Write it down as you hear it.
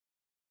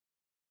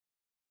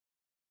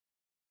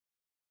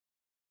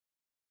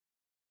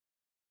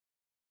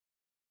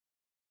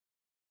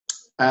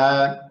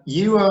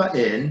You are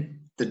in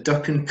the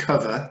Duck and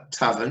Cover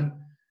Tavern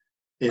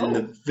in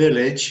the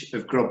village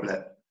of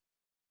Groblet.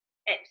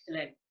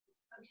 Excellent.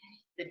 Okay.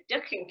 The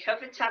Duck and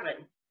Cover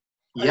Tavern.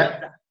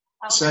 Yeah.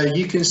 So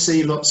you can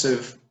see lots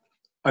of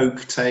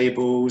oak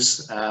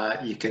tables.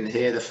 You can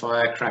hear the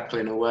fire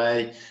crackling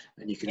away,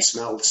 and you can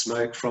smell the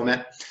smoke from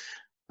it.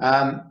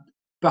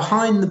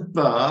 Behind the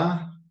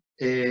bar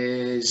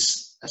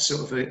is a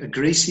sort of a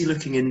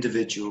greasy-looking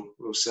individual,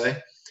 we'll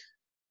say.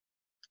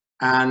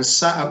 And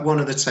sat at one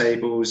of the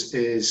tables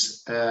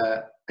is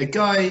a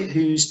guy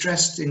who's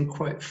dressed in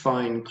quite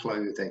fine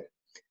clothing.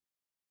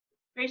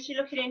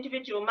 Greasy-looking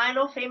individual, male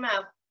or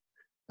female?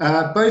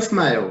 Both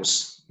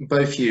males,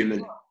 both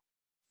human.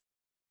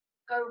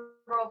 Go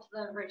rob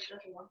the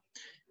rich-looking one.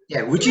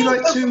 Yeah, would you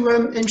like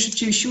to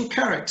introduce your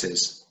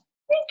characters?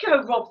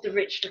 Go rob the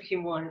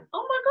rich-looking one.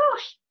 Oh my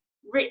gosh,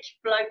 rich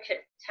bloke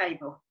at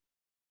table.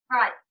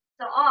 Right,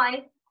 so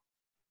I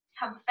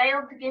have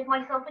failed to give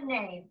myself a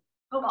name,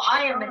 but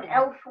I am an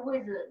elf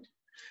wizard.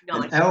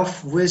 Nice. An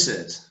elf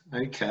wizard,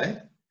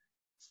 okay.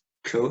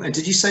 Cool, and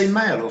did you say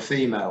male or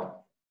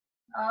female?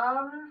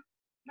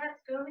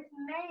 Let's go with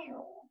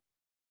male.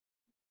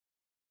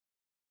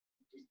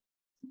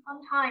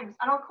 Fun times,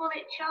 and I'll call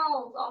it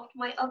Charles after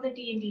my other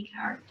D&D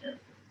character.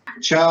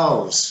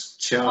 Charles,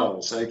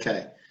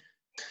 okay.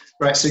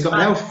 Right, so you've got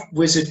an elf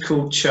wizard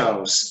called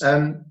Charles.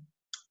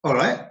 All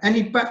right,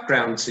 any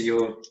background to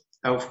your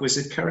elf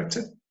wizard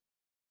character?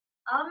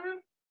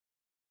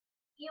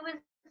 He was,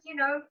 you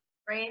know,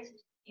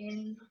 raised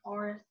in the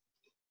forest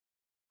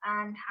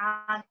and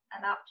had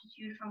an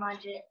aptitude for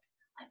magic.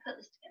 I put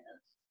this together.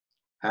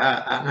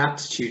 An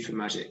aptitude for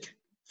magic.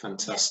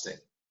 Fantastic.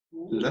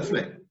 Yeah.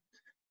 Lovely.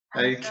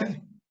 Okay. So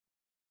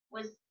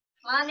was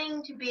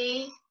planning to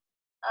be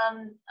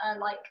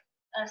like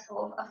a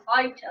sort of a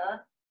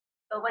fighter,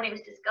 but when it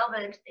was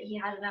discovered that he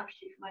had an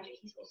aptitude for magic,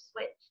 he sort of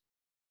switched.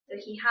 So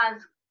he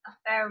has a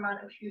fair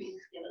amount of shooting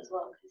skill as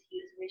well, because he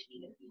was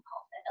originally going to be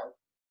part of the elf.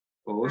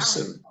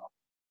 Awesome.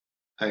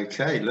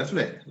 Okay,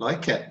 lovely.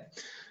 Like it.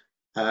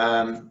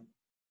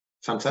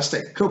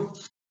 Fantastic. Cool.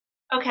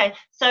 Okay,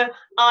 so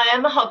I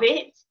am a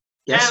hobbit.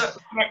 Yes.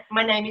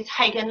 My name is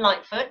Hagen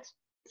Lightfoot.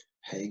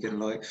 Hagen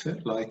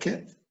Lightfoot, like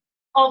it.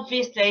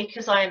 Obviously,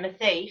 because I am a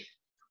thief.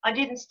 I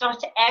didn't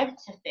start out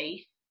a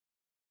thief.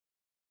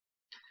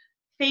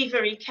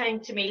 Thievery came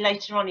to me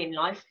later on in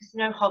life, because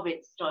no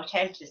hobbits start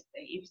out as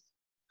thieves.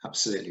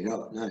 Absolutely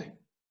not, no.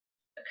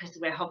 Because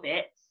we're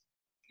hobbits.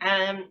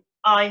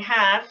 I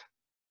have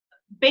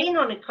been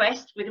on a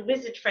quest with a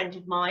wizard friend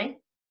of mine.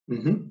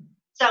 Mm-hmm.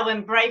 So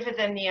I'm braver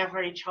than the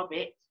average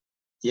hobbit.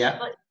 Yeah.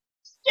 But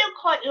still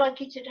quite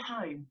like it at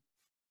home.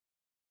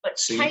 But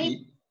so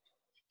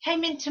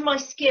came into my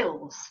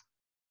skills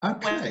when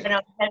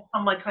I was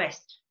on my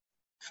quest.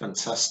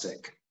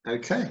 Fantastic.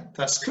 Okay,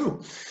 that's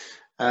cool.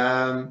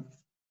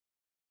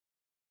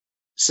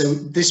 So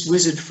this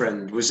wizard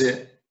friend, was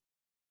it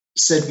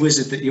said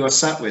wizard that you are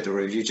sat with,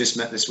 or have you just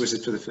met this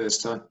wizard for the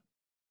first time?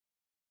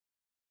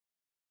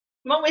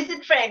 My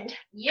wizard friend.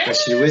 Yes.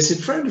 That's your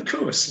wizard friend, of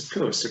course.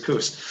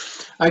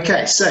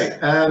 Okay,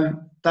 so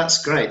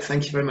that's great.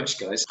 Thank you very much,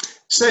 guys.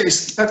 So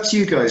it's up to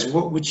you guys.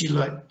 What would you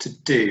like to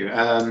do?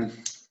 I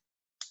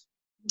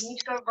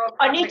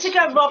need to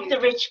go rob the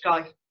rich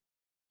guy.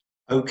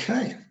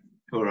 Okay,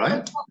 all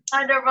right.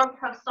 Neither of us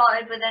have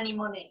started with any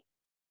money.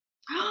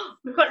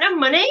 We've got no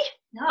money?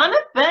 No. I'm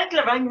a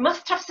burglar. I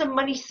must have some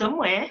money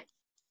somewhere.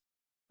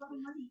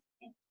 Money.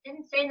 It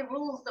didn't say in the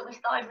rules that we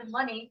started with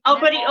money. Oh,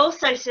 but it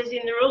also says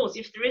in the rules,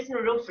 if there isn't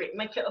a rule for it,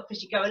 make it up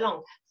as you go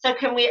along. So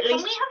can we at least...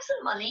 Can we have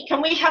some money?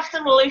 Can we have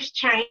some loose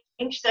change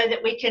so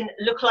that we can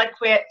look like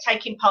we're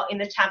taking part in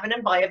the tavern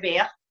and buy a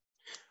beer?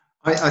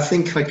 I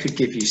think I could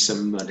give you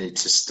some money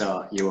to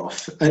start you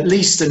off. At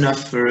least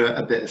enough for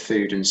a bit of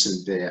food and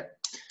some beer.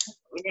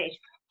 We need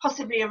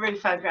possibly a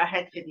roof over our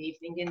head for the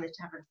evening in the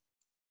tavern.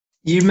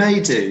 You may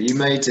do,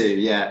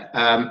 yeah.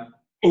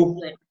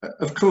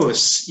 Of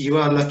course, you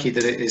are lucky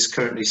that it is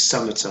currently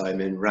summertime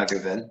in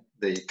Ragavan,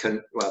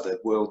 the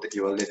world that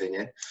you are living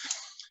in.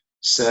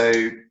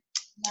 So,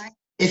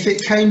 if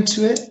it came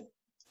to it,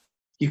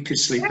 you could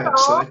sleep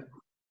outside.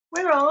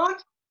 We're on.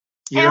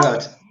 You're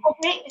out.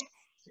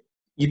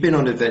 You've been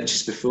on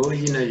adventures before,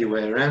 you know your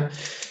way around.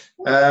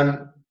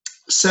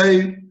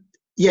 So,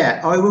 yeah,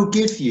 I will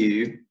give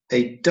you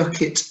a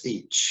ducat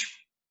each.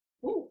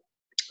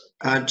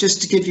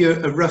 Just to give you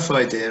a rough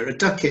idea, a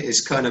ducat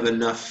is kind of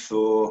enough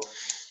for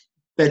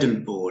bed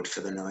and board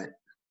for the night.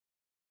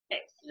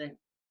 Excellent.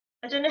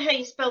 I don't know how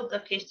you spell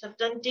ducat. I've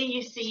done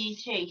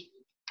D-U-C-E-T.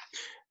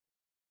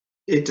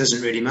 It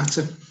doesn't really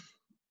matter.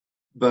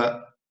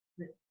 But,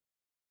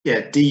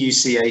 yeah,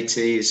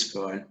 D-U-C-A-T is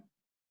fine.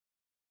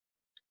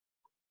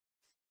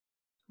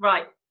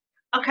 Right.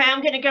 Okay,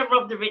 I'm going to go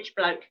rob the rich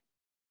bloke.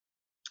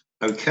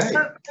 Okay.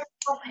 Don't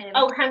rob him.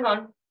 Oh, hang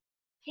on.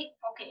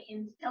 Pickpocket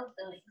him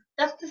stealthily.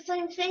 That's the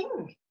same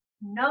thing.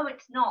 No,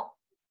 it's not.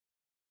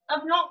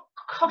 I'm not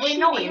cautioning We're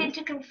not him. here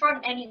to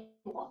confront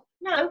anyone.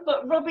 No,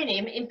 but robbing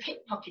him and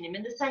pickpocketing him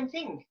are the same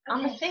thing. Okay.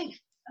 I'm a thief.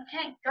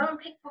 Okay, go and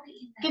pickpocket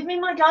him then. Give me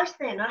my dice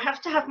then. I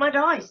have to have my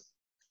dice.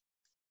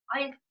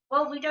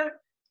 Well, we don't.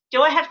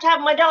 Do I have to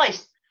have my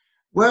dice?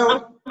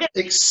 Well,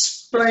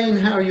 explain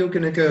how you're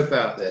going to go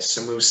about this,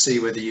 and we'll see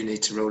whether you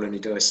need to roll any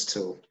dice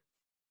at all.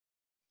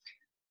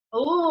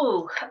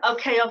 Oh,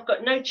 okay. I've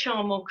got no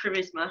charm or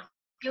charisma.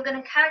 You're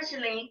going to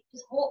casually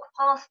just walk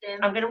past him.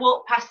 I'm going to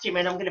walk past him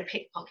and I'm going to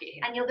pickpocket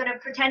him. And you're going to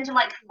pretend to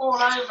like fall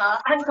over.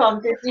 Hang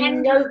on, there's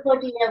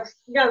nobody else.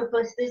 No,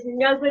 but there's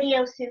nobody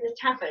else in the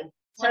tavern.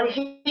 So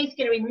he's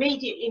going to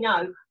immediately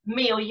know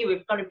me or you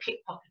have gone and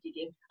pickpocketed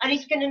him. And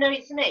he's going to know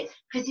it's me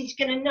because he's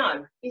going to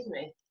know, isn't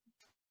he?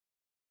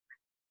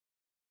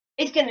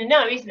 He's going to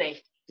know, isn't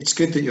he? It's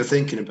good that you're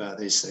thinking about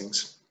these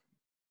things.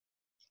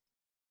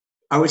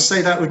 I would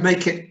say that would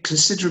make it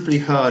considerably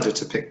harder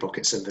to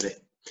pickpocket somebody.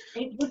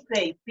 It would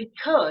be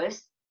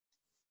because,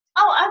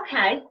 oh,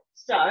 okay,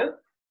 so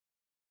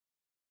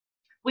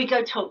we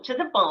go talk to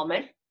the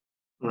barman,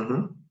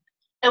 Mm-hmm.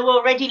 who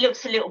already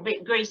looks a little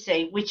bit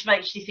greasy, which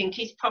makes you think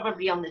he's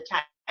probably on the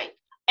tape.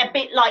 A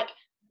bit like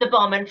the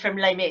barman from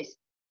Les Mis.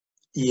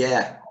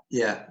 Yeah,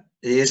 yeah,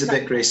 he is a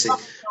bit greasy.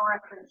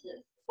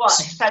 References. Right,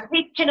 so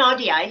he's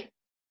Thénardier,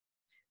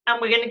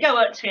 and we're going to go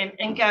up to him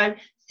and go,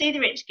 see the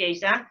rich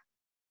geezer,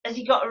 has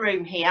he got a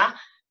room here?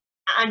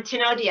 And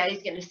Thénardier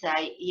is going to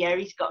say, yeah,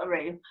 he's got a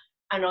room.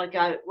 And I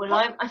go, well,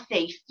 I'm a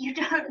thief. You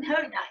don't know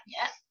that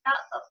yet. That's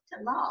up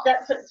to Lars.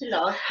 That's up to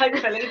Lars.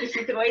 Hopefully, this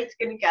is the way it's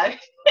going to go.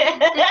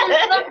 This is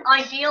the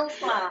ideal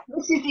plan.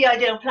 This is the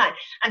ideal plan.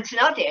 And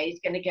Thénardier is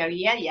going to go,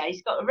 yeah,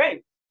 he's got a room.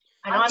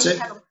 And I'm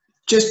So,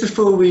 just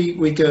before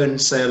we go and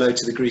say hello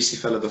to the greasy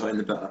fella behind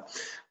the bar,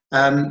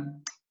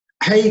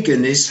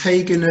 Hagen, is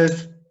Hagen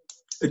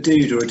a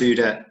dude or a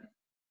dudette?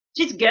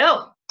 she's a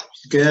girl.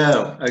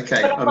 Girl,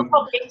 okay. But I'm a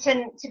hobbit,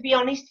 and to be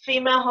honest,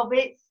 female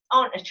hobbits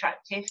aren't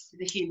attractive to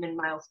the human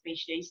male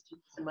species.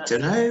 I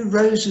don't know,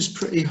 Rose is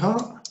pretty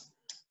hot.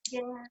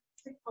 Yeah,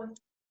 good one.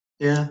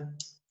 Yeah.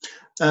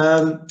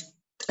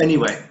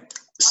 Anyway,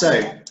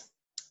 so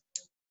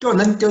go on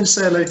then, go and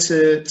say hello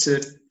to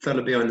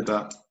fella behind the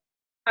bar.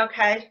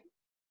 Okay.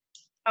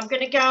 I'm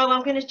going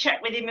to chat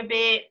with him a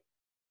bit.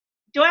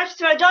 Do I have to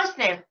throw dice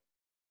now?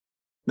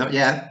 Not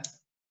yet.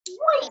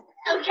 Wait,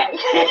 okay.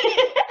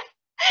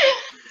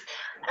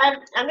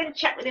 I'm going to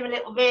chat with him a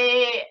little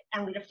bit.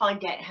 I'm going to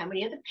find out how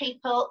many other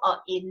people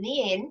are in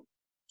the inn.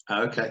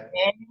 Okay.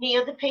 How many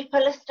other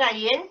people are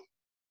staying.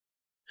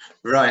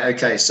 Right,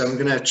 okay, so I'm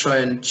going to try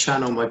and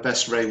channel my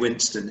best Ray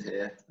Winston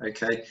here,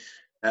 okay?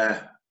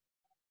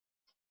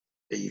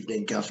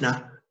 Evening,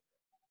 Governor.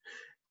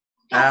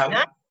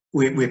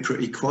 We're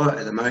pretty quiet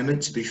at the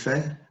moment, to be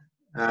fair.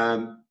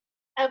 Oh,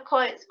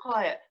 quiet's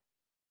quiet.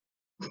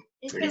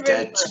 Pretty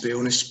dead, to be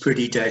honest.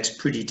 Pretty dead,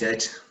 pretty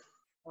dead.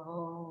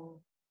 Oh.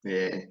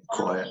 Yeah,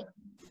 quiet.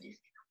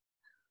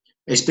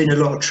 There's been a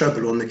lot of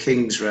trouble on the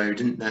King's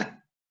Road, isn't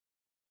there?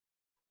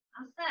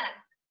 How's that?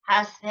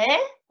 Has there?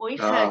 We've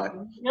heard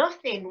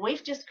nothing.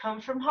 We've just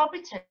come from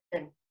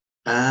Hobbiton.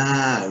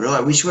 Ah,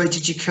 right. Which way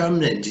did you come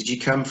then? Did you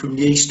come from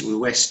the east or the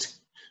west?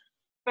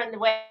 From the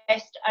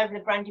west over the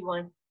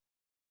Brandywine.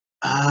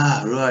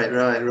 Ah, right.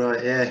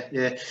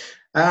 Yeah.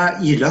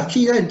 You're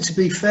lucky then, to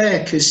be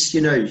fair, because,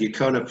 you know, you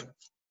kind of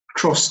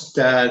crossed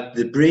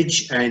the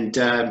bridge and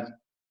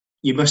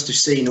you must have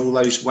seen all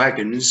those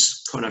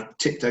wagons kind of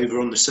tipped over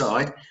on the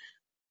side.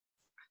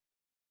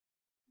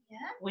 Yeah.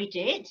 We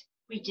did.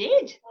 What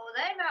were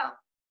they about?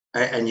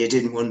 And you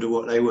didn't wonder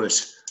what they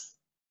was.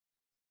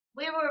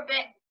 We were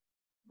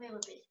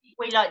busy.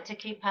 We like to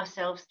keep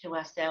ourselves to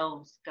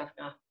ourselves,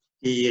 Governor.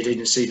 You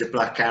didn't see the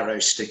black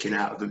arrows sticking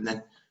out of them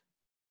then?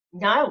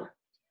 No,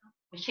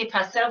 we keep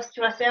ourselves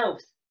to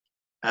ourselves.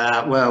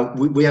 Well,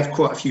 we have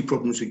quite a few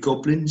problems with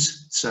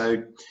goblins,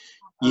 so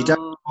you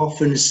don't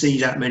often see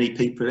that many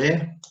people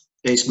here.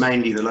 It's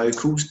mainly the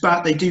locals,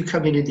 but they do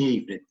come in the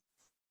evening.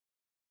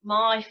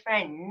 My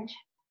friend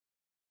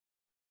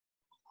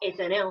is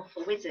an elf,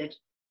 a wizard,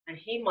 and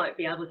he might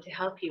be able to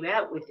help you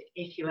out with it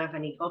if you have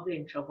any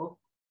goblin trouble.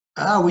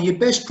 Well, you're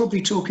best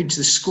probably talking to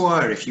the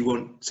squire if you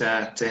want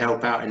to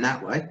help out in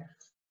that way.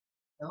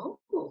 Oh,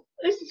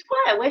 who's the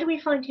squire? Where do we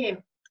find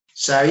him?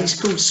 So he's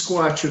called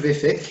Squire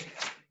Trevithick.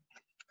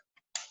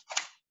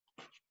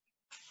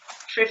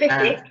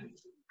 Trevithick.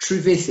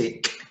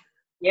 Trevithick.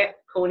 Yeah,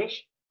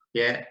 Cornish.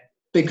 Yeah,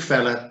 big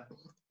fella.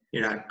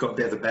 You know, got a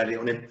bit of a belly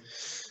on him.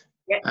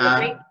 Yeah,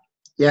 lovely.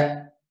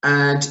 Yeah,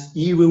 and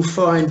you will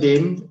find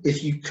him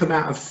if you come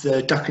out of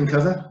the Duck and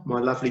Cover, my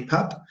lovely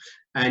pub,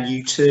 and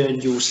you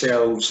turn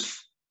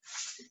yourselves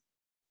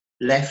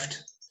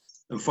left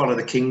and follow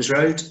the King's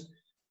Road.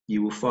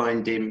 You will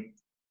find him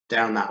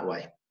down that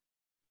way.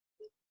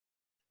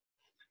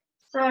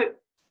 So,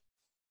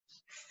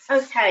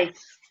 okay,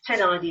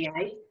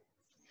 Thénardier.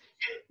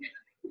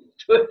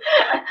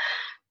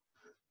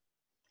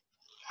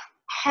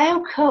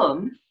 How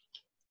come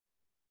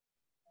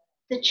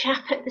the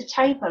chap at the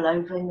table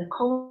over in the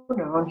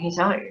corner on his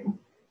own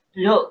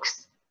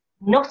looks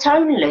not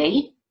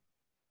only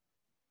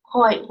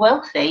quite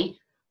wealthy,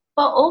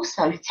 but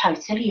also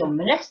totally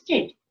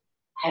unmolested?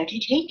 How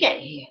did he get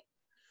here?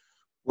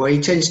 Well,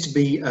 he tends to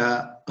be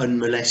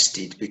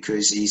unmolested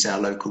because he's our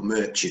local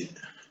merchant.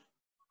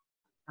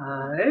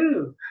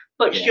 Oh,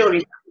 but Yeah. surely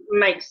that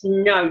makes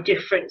no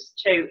difference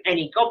to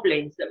any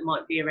goblins that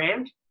might be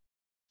around.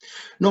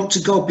 Not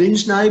to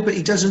goblins, no, but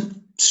he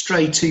doesn't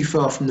stray too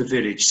far from the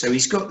village. So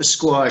he's got the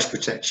squire's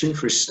protection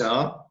for a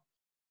start.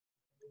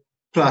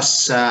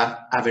 Plus,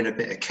 having a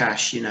bit of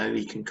cash, you know,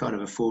 he can kind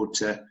of afford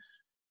to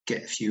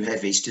get a few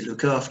heavies to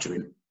look after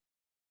him.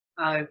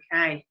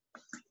 Okay.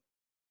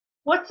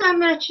 What's our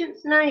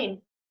merchant's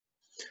name?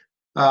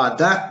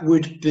 That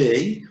would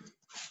be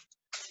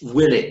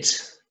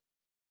Willet.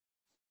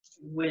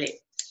 Willet.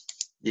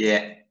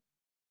 Yeah.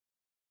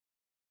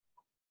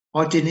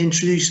 I didn't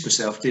introduce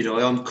myself, did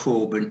I? I'm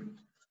Corbin.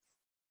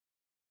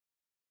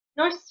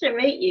 Nice to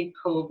meet you,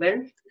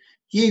 Corbin.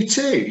 You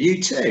too,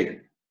 you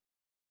too.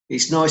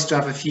 It's nice to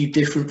have a few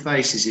different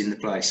faces in the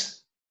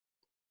place.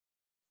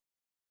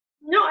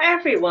 Not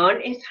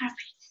everyone is happy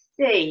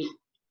to see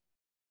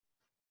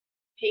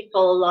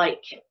people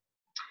like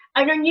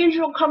an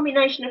unusual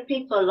combination of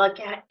people like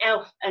an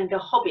elf and a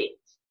hobbit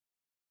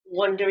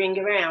wandering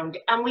around,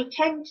 and we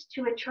tend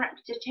to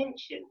attract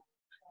attention,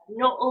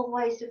 not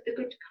always of the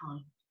good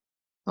kind.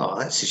 Oh,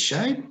 that's a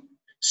shame.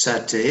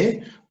 Sad to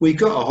hear. We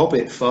got a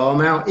hobbit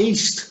farm out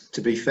east,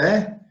 to be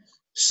fair.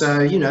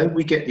 So, you know,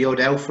 we get the odd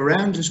elf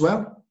around as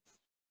well.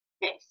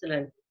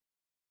 Excellent.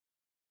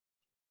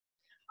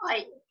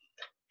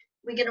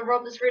 We're going to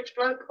rob this rich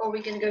bloke, or are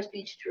we going to go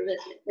speak to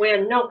visit?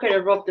 We're not going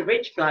to rob the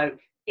rich bloke.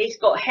 He's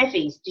got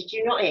heavies. Did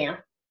you not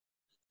hear?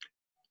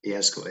 He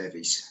has got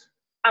heavies.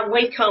 And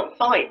we can't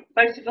fight.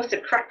 Both of us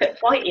are crap at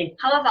fighting.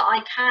 However,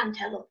 I can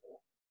teleport.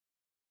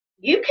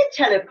 You can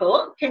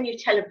teleport. Can you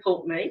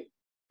teleport me?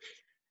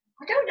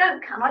 I don't know.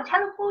 Can I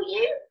teleport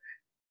you?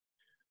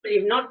 But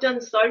you've not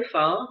done so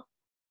far.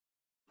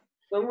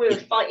 When we were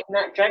fighting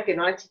that dragon,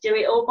 I had to do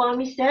it all by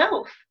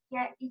myself.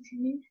 Yeah, it's a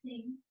new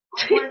thing.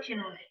 I'm working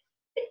on it.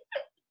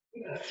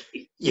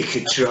 You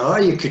could try,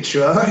 you could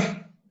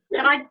try.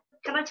 Can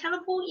I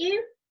teleport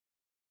you?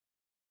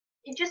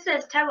 It just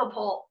says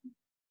teleport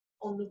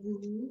on the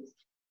rules.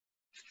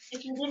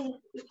 If you let me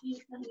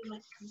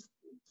like come.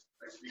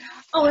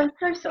 Oh, I'm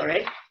so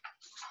sorry.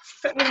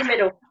 Put me in the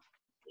middle.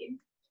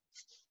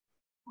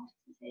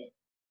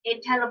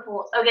 It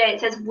teleports. Okay, it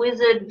says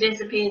wizard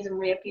disappears and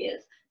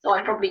reappears. So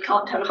I probably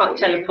can't teleport. Can't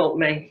teleport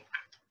me.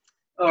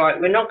 All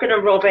right, we're not going to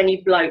rob any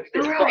bloke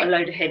that's got Alright. a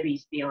load of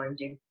heavies behind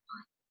him.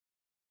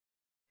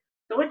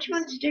 So what do you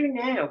want to do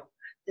now?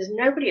 There's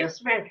nobody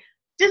else around.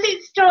 Does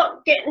it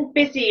start getting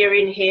busier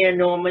in here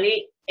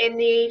normally in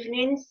the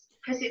evenings?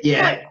 Because it's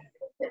quite quiet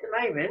at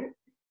the moment.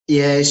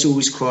 Yeah, it's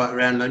always quiet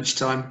around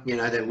lunchtime. You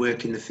know, they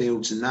work in the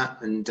fields and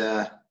that. And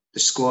the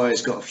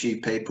squire's got a few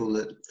people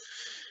that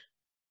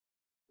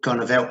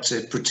kind of help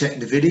to protect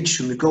the village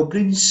from the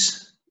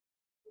goblins.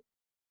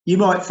 You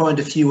might find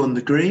a few on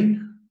the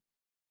green.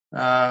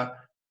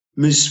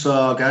 Ms.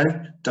 Fargo,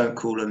 don't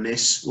call her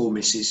Miss or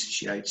Mrs,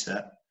 she hates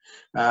that.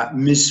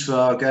 Ms.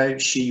 Fargo,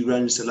 she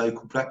runs the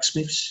local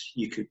blacksmiths.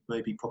 You could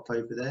maybe pop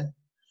over there.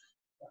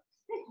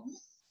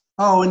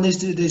 Oh, and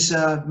there's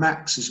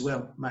Max as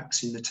well.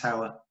 Max in the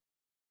tower.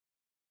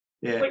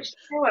 Yeah. Which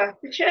tower?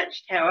 The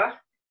church tower?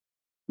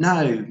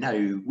 No,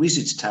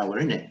 Wizard's Tower,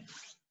 isn't it?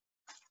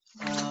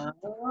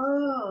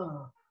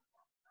 Oh.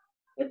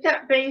 Would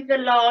that be the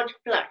large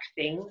black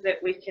thing that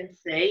we can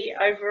see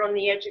over on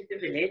the edge of the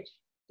village?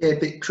 Yeah, a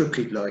bit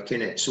crooked like,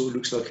 isn't it? Sort of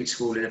looks like it's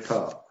falling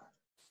apart.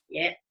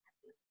 Yeah.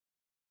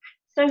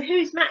 So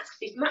who's Max?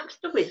 Is Max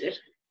the wizard?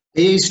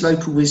 He is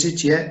local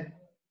wizard, yeah.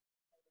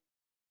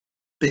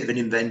 Bit of an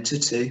inventor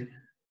too.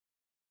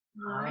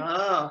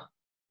 Ah,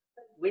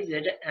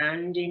 wizard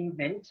and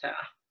inventor.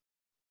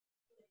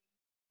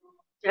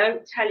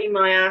 Don't tell him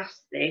I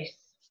asked this.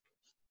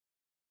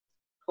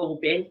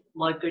 Corbin,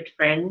 my good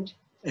friend.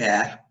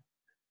 Yeah.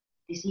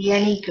 Is he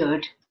any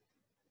good?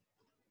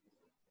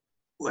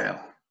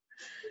 Well,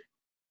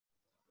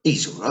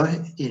 he's all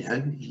right, you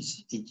know.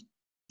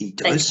 He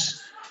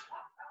does.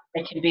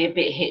 They can be a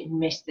bit hit and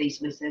miss, these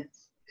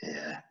wizards.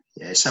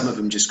 Yeah. Some of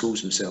them just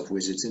calls themselves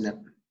wizards, isn't it?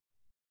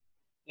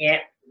 Yeah.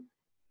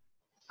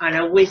 And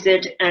a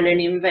wizard and an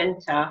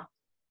inventor.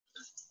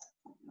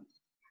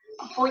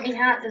 A pointy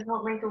hat does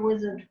not make a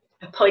wizard.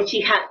 A pointy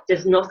hat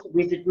does not a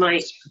wizard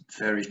make.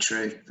 Very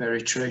true.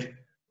 Very true.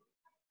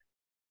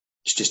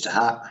 It's just a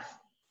hat.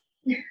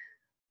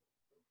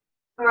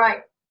 All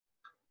right.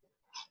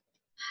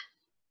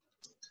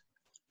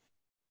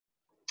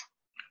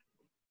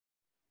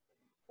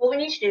 What we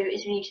need to do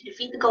is we need to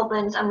defeat the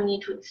goblins and we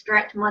need to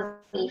extract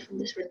money from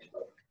this rich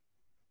bloke.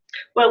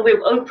 Well, we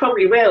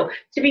probably will.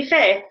 To be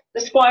fair,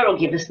 the squire will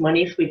give us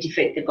money if we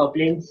defeat the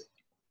goblins.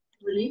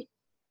 Really?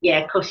 Yeah,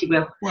 of course he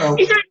will. Well,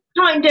 Is there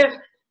any kind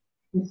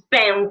of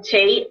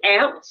bounty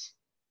out?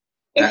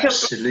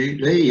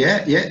 absolutely,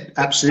 yeah,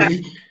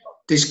 absolutely.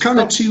 There's kind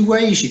of two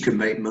ways you can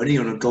make money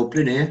on a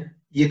goblin here.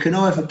 You can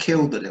either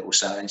kill the little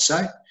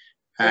so-and-so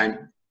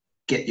and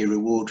get your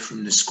reward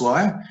from the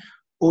squire,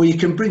 or you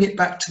can bring it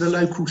back to the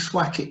local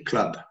Thwacket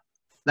Club.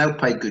 They'll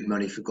pay good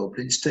money for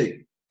goblins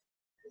too.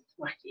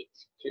 Thwacket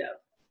Club.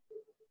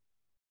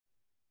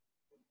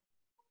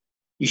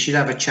 You should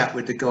have a chat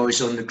with the guys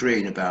on the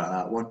green about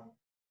that one.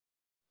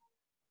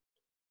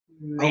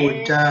 Oh,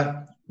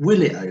 and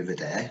Willet over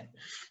there,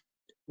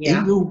 he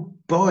will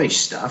buy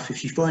stuff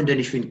if you find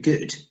anything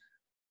good.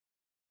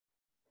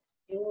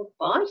 He will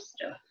buy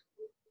stuff?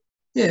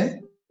 Yeah.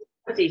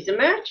 Because he's a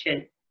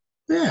merchant.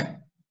 Yeah.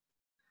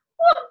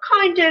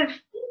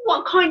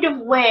 What kind of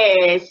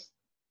wares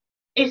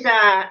is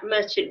our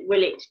merchant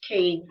Willet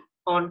keen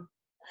on?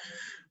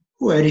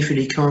 Well, anything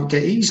he can't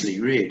get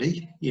easily,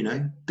 really. You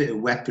know, bit of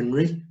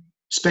weaponry,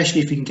 especially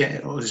if you can get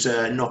it as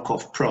a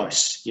knockoff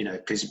price. You know,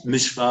 because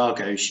Ms.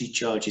 Fargo, she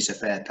charges a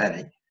fair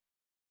penny.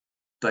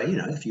 But you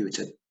know, if you were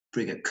to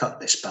bring a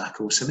cutlass back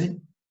or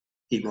something,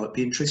 he might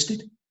be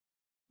interested.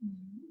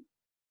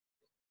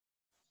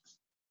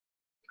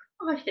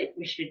 I think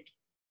we should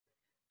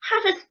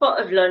have a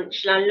spot of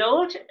lunch,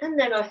 landlord, and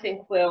then I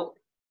think we'll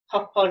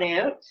hop on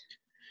out.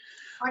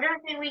 I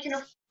don't think we can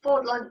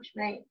afford lunch,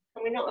 mate.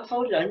 Can we not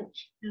afford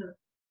lunch? No.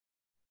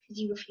 Because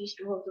you refuse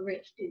to rob the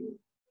rich dude.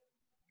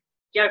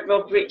 You don't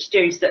rob rich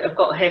dudes that have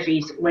got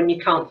heavies when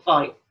you can't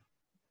fight.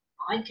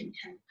 I can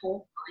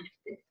teleport kind of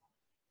this.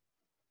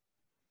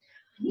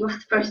 You're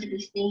supposed to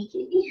be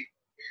sneaky.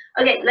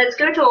 Okay, let's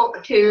go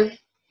talk to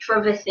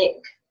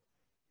Trevithick.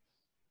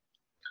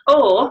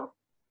 Or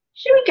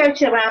should we go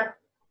to our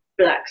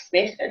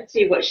blacksmith and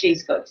see what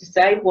she's got to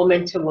say,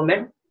 woman to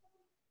woman?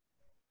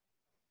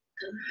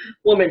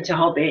 Woman to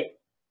hobbit.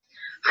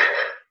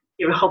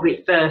 You're a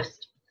hobbit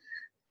first.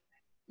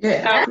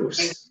 Yeah, of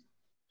course.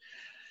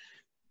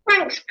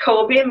 Thanks,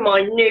 Corbin,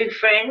 my new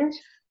friend.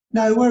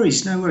 No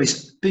worries, no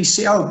worries.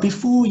 BC, oh,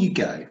 before you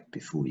go,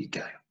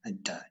 and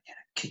you know,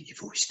 keep your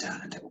voice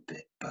down a little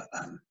bit. But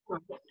all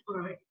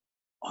right.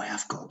 I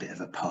have got a bit of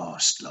a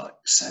past, like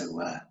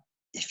so.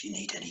 If you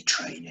need any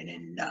training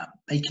in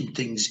making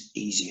things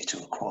easier to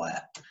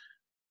acquire,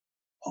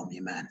 I'm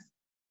your man.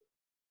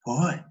 All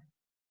right.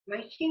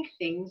 Making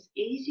things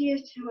easier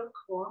to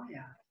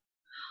acquire.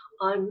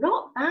 I'm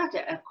not bad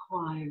at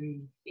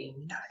acquiring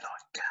things. No,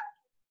 like that.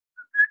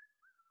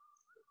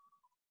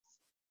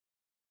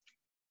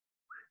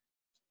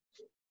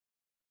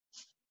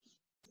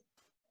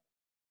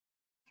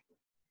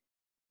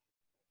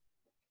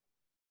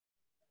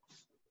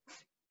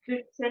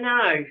 Good to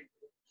know.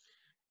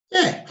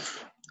 Yeah,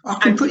 I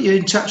can put you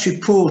in touch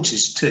with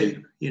porters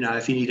too, you know,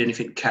 if you need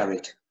anything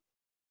carried.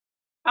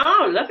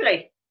 Oh,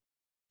 lovely.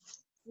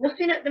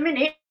 Nothing at the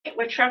minute.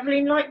 We're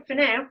travelling light for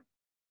now.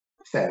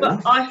 Fair But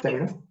enough. I Fair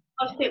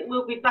enough. think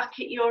we'll be back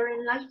at your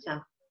inn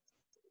later.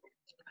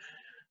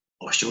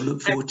 I shall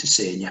look forward to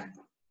seeing you.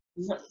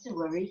 Not to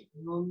worry,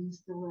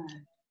 mum's the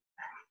word.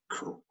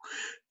 Cool.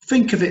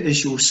 Think of it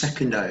as your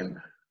second home.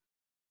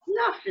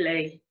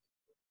 Lovely.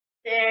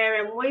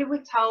 There, and we were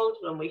told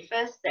when we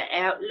first set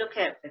out, look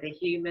out for the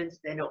humans,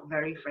 they're not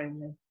very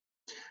friendly.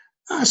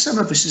 Some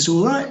of us is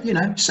all right, you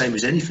know, same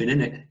as anything,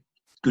 isn't it?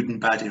 Good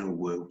and bad in all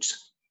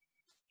worlds.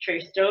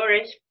 True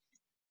story.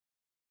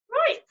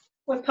 Right,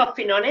 we're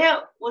popping on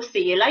out. We'll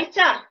see you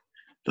later.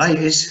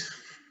 Ladies.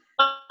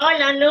 Bye,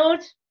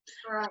 landlord.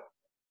 All right.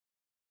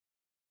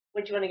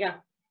 Where do you want to go?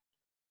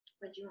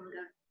 Where do you want to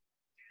go?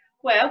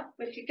 Well,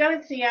 we could go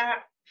and see our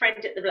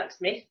friend at the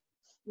blacksmith.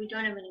 We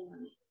don't have any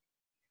money.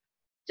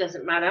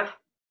 Doesn't matter.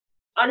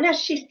 Unless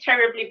she's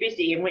terribly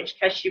busy, in which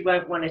case she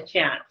won't want to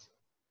chat.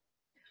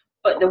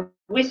 But the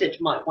wizard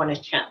might want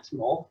to chat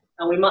more,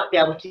 and we might be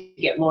able to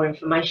get more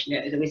information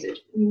out of the wizard.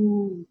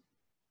 Do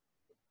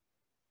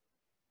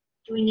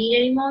we need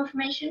any more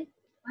information?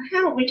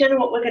 Well, we don't know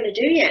what we're going to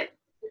do yet.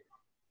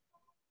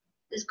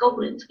 There's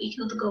goblins. We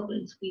kill the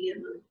goblins. We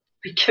get money.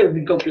 We kill the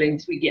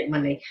goblins, we get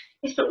money.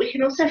 Yes, but we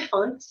can also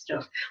find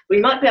stuff. We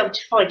might be able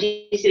to find,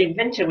 he's an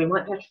inventor, we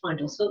might be able to find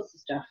all sorts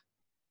of stuff.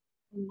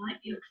 We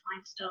might be able to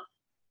find stuff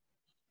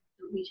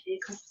that we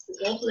take off the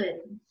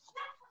goblins.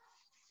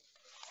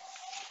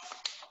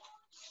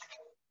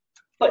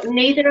 But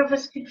neither of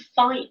us could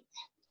fight.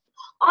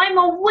 I'm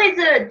a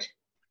wizard!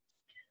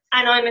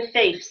 And I'm a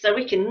thief, so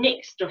we can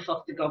nick stuff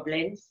off the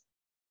goblins.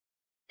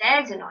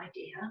 There's an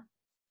idea.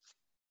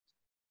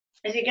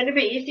 Is it going to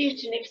be easier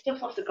to nick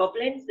stuff off the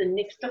goblins than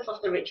nick stuff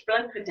off the rich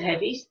bloke with the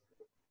heavies?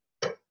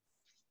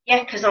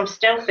 Yeah, because I'm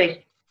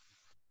stealthy.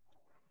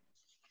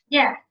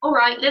 Yeah,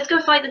 alright, let's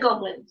go fight the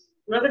goblins.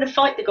 We're not going to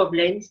fight the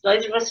goblins.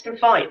 Neither of us can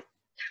fight.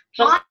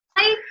 Plus,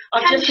 I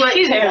can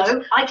shoot,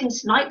 though. I can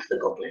snipe the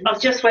goblins.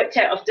 I've just worked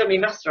out I've done my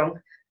maths wrong.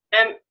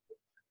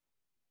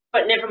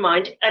 But never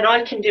mind. And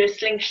I can do a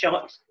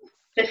slingshot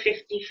for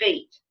 50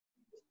 feet.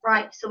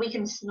 Right, so we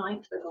can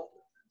snipe the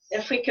goblins.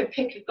 If we can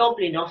pick a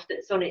goblin off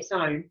that's on its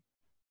own.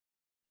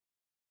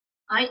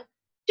 I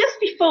Just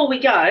before we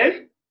go,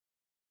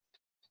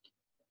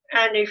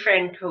 our new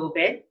friend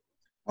Corbin.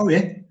 Oh,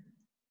 yeah.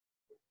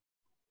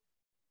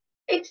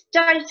 It's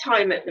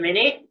daytime at the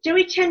minute. Do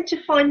we tend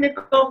to find the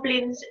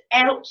goblins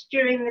out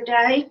during the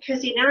day?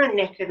 Because in our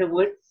neck of the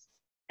woods,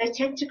 they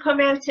tend to come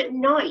out at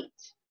night.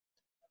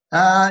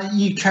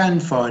 You can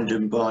find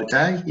them by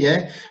day,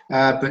 yeah.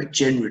 But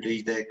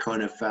generally, they're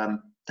kind of,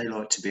 they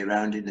like to be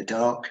around in the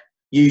dark.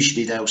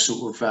 Usually they'll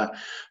sort of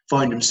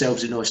find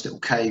themselves a nice little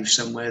cave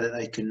somewhere that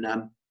they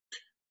can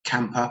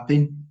camp up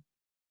in.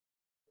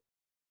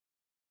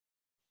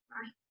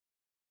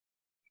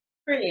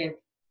 Brilliant.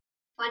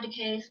 Find a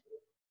cave.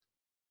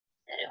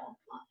 Set it on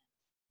fire.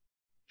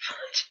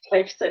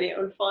 They've set it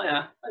on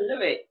fire. I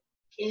love it.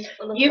 Cave's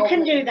full of You can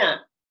goblins. do that.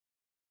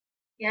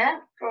 Yeah,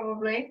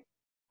 probably.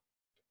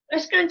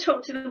 Let's go and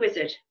talk to the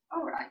wizard.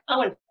 All right. I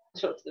want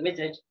to talk to the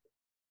wizard.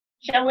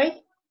 Shall we?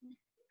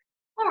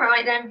 All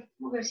right then.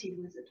 We'll go see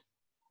the wizard.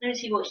 Let's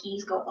see what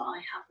he's got that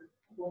I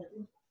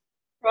haven't.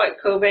 Right,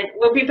 Corbin.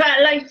 We'll be back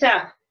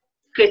later.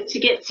 Good to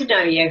get to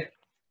know you.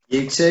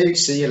 You too.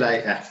 See you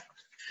later.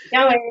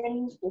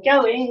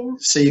 Going.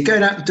 So you're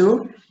going out the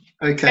door?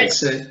 Okay, Yes.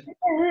 so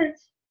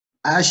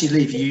as you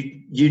leave,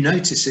 you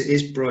notice it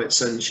is bright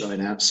sunshine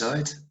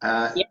outside.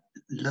 Yeah.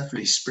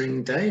 Lovely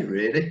spring day,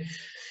 really.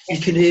 You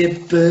can hear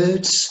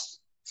birds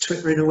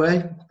twittering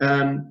away.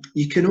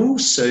 You can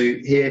also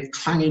hear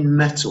clanging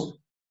metal.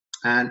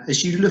 And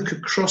as you look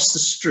across the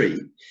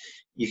street,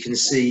 you can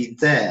see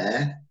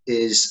there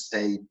is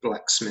a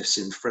blacksmith's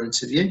in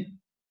front of you.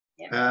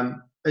 Yeah.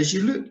 As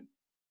you look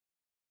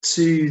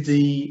to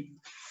the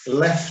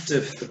left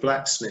of the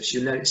blacksmith's,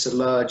 you'll notice a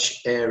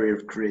large area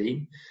of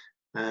green,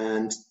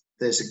 and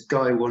there's a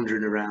guy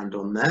wandering around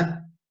on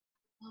there.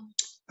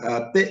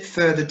 A bit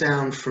further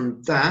down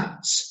from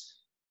that,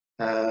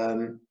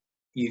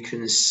 you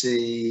can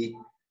see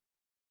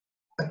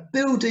a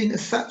building, a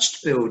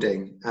thatched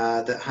building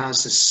that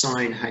has a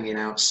sign hanging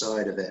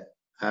outside of it.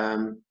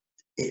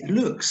 It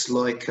looks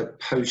like a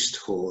post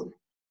horn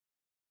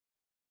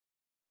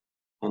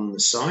on the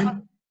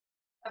sign.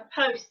 A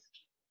post.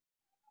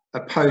 A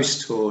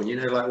post horn, you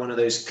know, like one of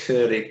those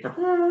curly.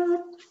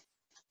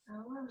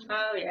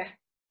 Oh, yeah.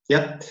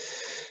 Yep.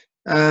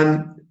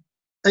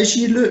 As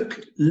you look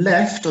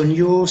left on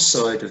your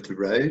side of the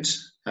road,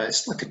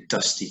 it's like a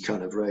dusty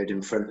kind of road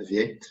in front of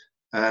you,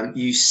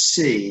 you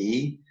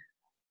see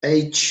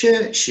a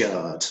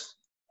churchyard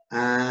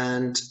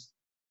and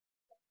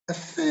a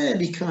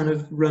fairly kind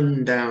of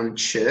run-down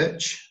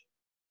church.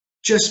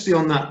 Just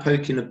beyond that,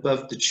 poking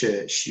above the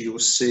church, you'll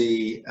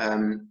see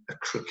a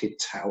crooked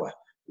tower,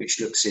 which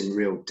looks in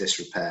real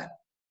disrepair.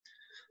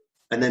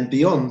 And then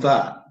beyond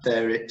that,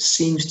 there it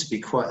seems to be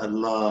quite a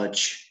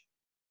large,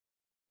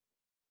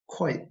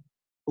 quite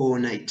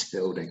ornate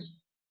building.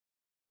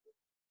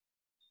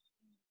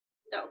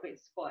 That'll be the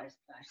squire's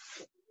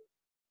place.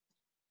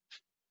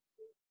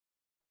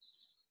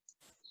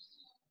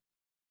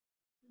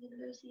 I'm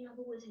gonna go see how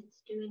the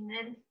wizard's doing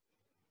then.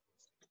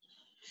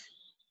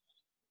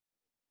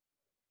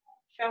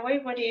 Shall we?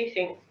 What do you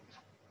think?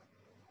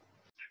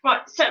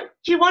 Right, so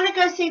do you want to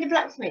go see the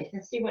blacksmith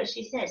and see what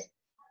she says?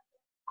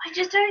 I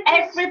just don't.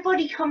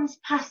 Everybody comes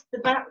past the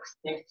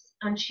blacksmiths,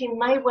 and she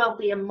may well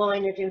be a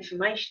mine of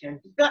information.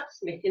 The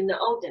blacksmith in the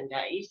olden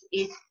days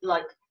is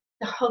like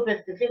the hub of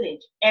the village.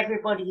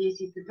 Everybody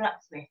uses the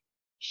blacksmith,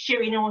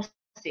 shoeing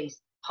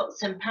horses,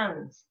 pots and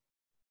pans.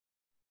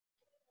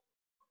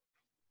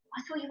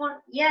 I thought you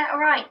want. Yeah, all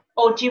right.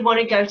 Or do you want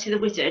to go to the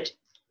wizard?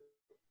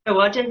 Oh,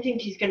 I don't think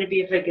he's going to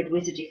be a very good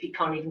wizard if he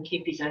can't even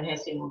keep his own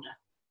house in order.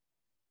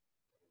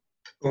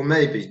 Or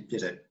maybe, you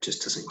know,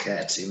 just doesn't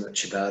care too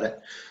much about it.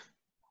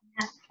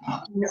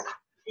 No.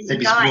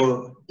 Maybe he's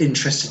more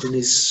interested in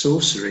his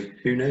sorcery.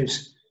 Who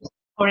knows?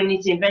 Or in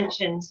his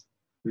inventions.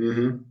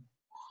 Mm-hmm.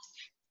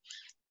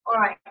 All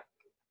right.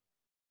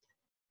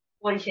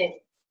 What do you think?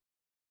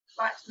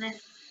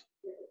 Blacksmith.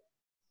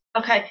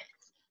 Okay.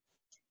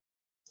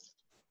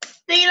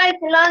 See you later,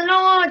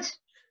 landlord.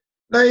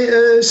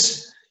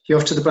 Laters. You're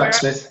off to the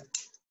blacksmith.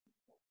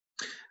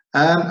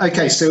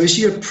 Okay, so as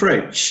you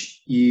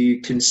approach,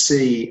 you can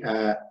see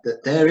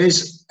that there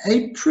is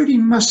a pretty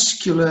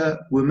muscular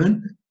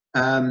woman,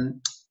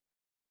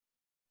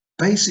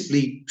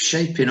 basically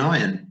shaping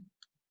iron.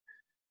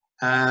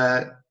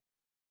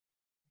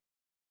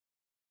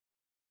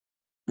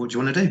 What do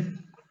you want to do?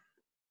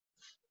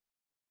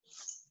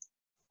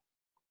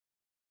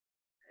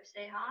 Go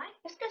say hi.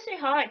 Let's go say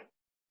hi.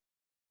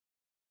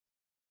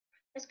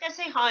 Let's go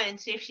say hi and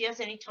see if she has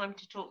any time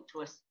to talk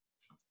to us.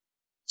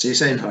 So you're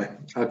saying hi.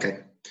 Okay,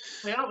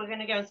 Well, we're going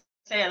to go and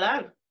say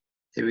hello.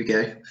 here we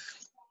go.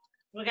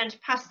 We're going to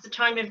pass the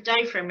time of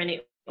day for a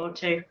minute or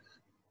two.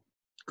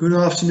 Good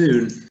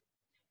afternoon.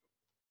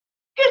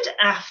 Good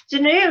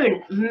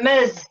afternoon,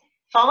 Ms.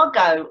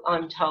 Fargo,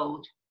 I'm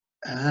told.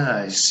 Ah,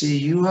 I see.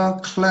 You are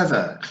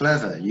clever,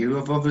 clever. You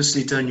have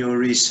obviously done your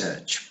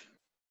research.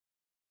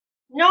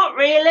 Not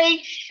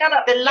really. Shut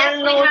up. The Yes,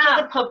 landlord we of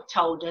have. the pub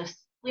told us.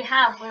 We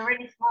have. We're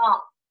really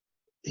smart.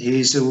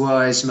 He's a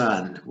wise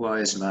man,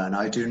 wise man.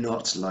 I do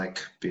not like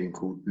being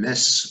called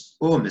Miss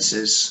or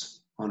Mrs.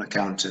 on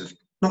account of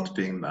not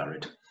being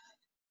married.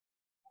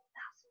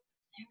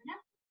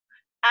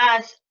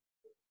 As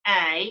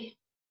a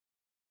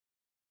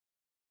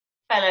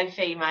fellow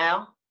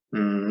female,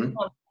 Mm,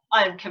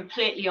 I am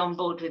completely on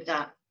board with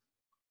that.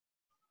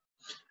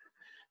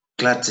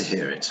 glad to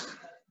hear it.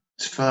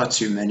 Far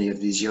too many of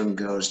these young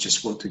girls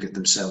just want to get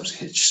themselves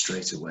hitched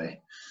straight away.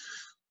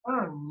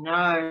 Oh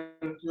no,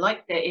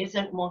 like there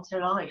isn't more to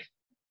life.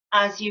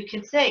 As you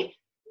can see,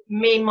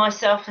 me,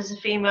 myself as a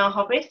female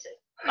hobbit,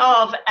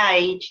 of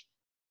age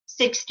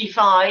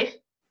 65,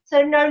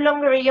 so no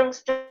longer a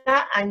youngster,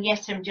 and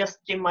yet I'm just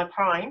in my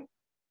prime.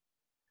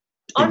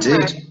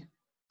 Indeed.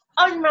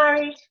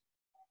 Unmarried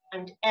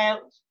and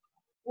out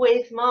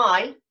with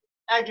my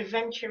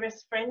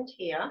adventurous friend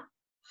here.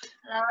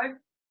 Hello.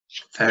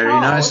 Very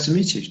Charles. nice to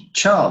meet you.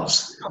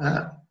 Charles.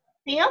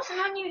 The other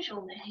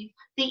unusual name.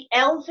 The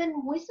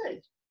Elven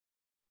Wizard.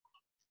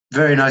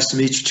 Very nice to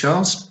meet you,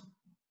 Charles.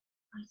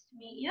 Nice to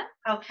meet you.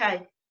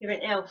 Okay, you're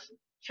an elf.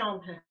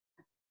 Charm her.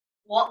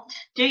 What?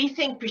 Do you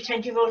think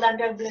pretend you're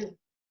Orlando Bloom?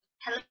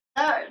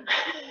 Hello.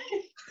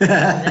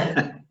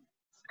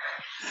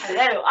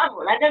 Hello, I'm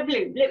Orlando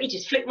Bloom. Let me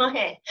just flip my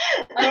hair.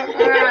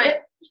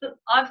 Alright.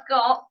 I've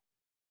got.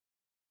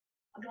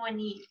 What do I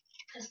need?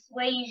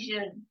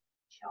 Persuasion.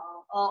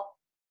 Charm. Oh,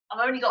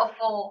 I've only got a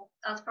 4.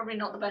 That's probably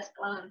not the best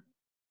plan.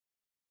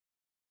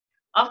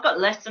 I've got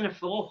less than a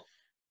 4.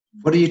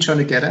 What are you trying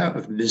to get out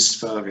of Miss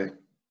Fargo? I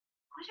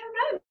don't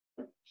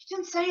know. She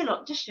doesn't say a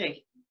lot, does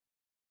she?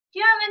 Do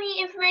you have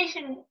any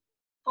information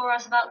for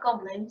us about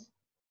goblins,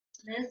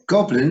 Liz?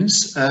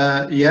 Goblins,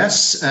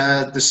 yes.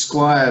 The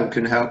Squire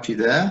can help you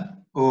there,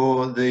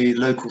 or the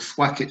local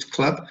Thwacket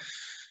Club.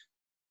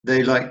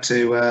 They like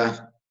to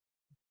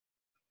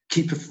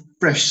keep a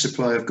fresh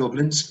supply of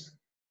goblins.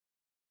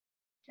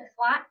 To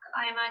thwack,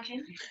 I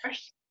imagine.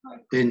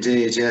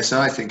 Indeed, yes.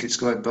 I think it's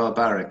quite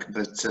barbaric,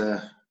 but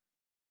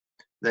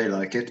they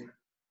like it.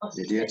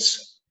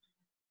 Idiots.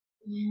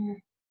 Yeah,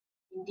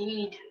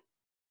 indeed.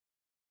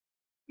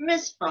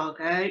 Miss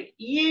Fargo,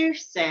 you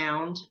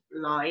sound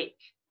like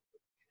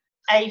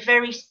a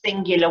very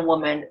singular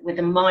woman with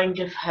a mind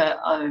of her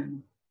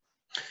own.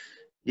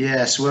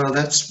 Yes, well,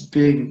 that's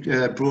being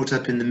brought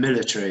up in the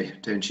military,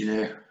 don't you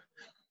know?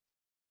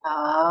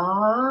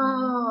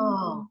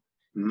 Oh,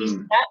 is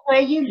that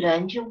where you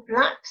learned your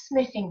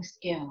blacksmithing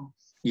skills?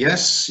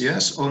 Yes,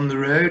 yes, on the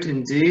road,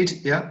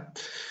 indeed, yeah.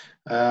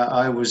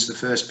 I was the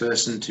first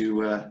person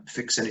to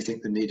fix anything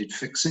that needed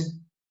fixing.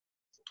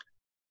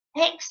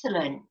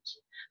 Excellent.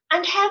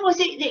 And how was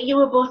it that you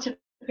were brought up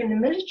in the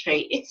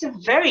military? It's a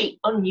very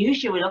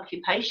unusual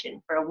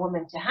occupation for a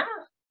woman to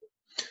have.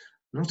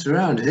 Not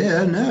around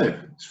here, no.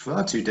 It's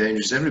far too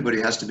dangerous. Everybody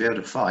has to be able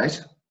to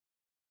fight.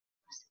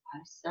 I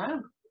suppose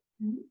so.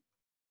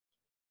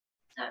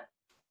 So,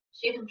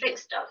 she can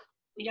fix stuff.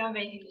 We don't have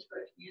anything that's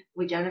broken yet.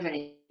 We don't have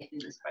anything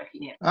that's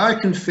broken yet. I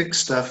can fix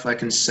stuff, I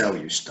can sell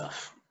you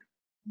stuff.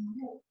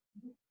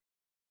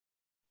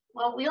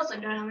 Well, we also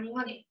don't have any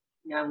money.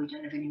 No, we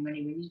don't have any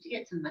money. We need to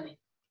get some money.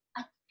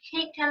 I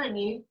keep telling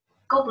you,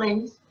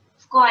 goblins,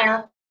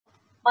 squire,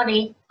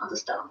 money, other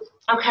stuff.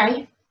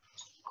 Okay.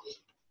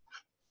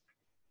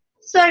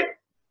 So,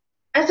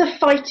 as a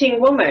fighting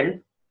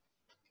woman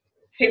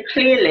who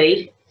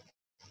clearly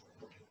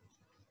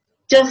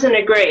doesn't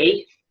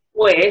agree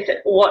with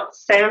what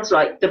sounds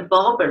like the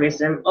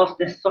barbarism of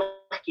the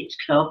Thwacket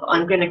Club,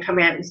 I'm going to come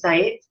out and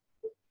say it.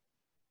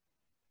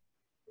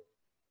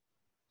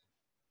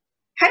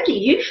 How do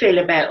you feel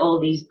about all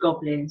these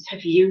goblins?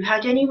 Have you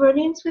had any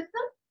run-ins with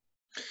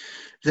them?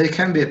 They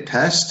can be a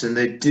pest, and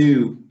they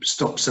do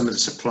stop some of the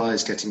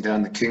supplies getting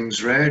down the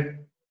King's Road,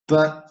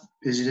 but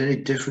is it any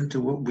different to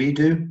what we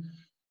do?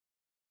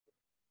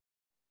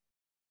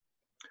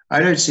 I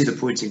don't see the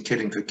point in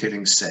killing for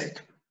killing's sake.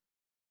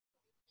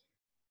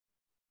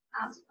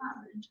 That's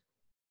valid.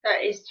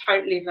 That is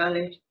totally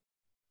valid.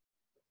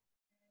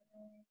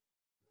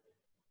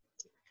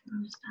 I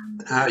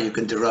understand. How you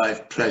can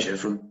derive pleasure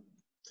from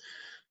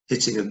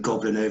hitting a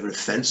goblin over a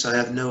fence, I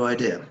have no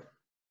idea.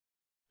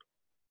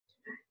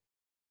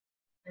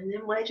 And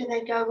then where do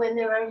they go when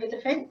they're over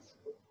the fence?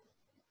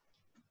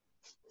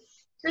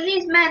 So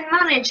these men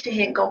manage to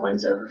hit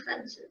goblins over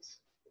fences.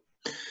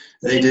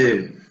 They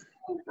do.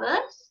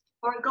 First,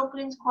 or are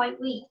goblins quite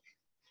weak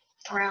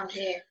around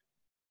here?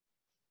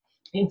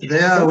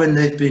 They are when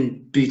they've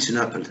been beaten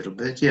up a little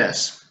bit,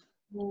 yes.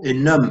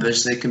 In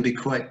numbers, they can be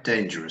quite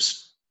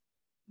dangerous.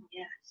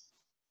 Yes.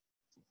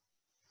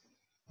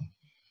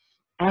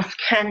 As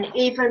can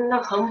even the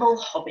humble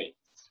hobbits.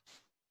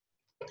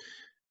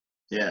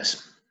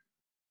 Yes.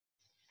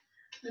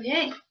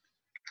 Okay.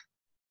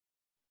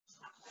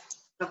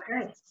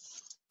 Okay.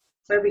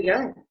 Where we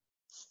going?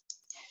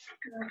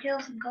 Gonna kill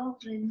some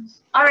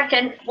goblins. I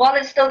reckon, while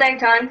it's still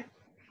daytime,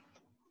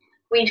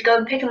 we need to go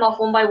and pick them off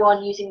one by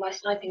one using my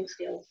sniping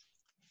skills.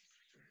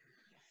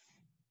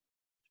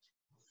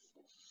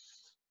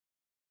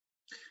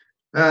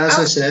 As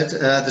I said,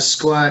 the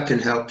Squire can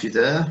help you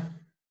there.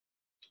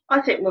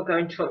 I think we'll go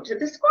and talk to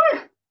the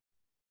Squire.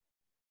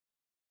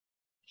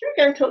 Should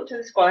we go and talk to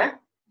the Squire?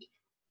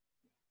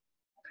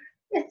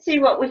 Let's see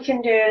what we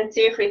can do and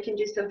see if we can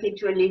do something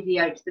to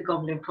alleviate the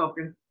goblin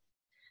problem.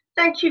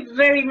 Thank you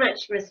very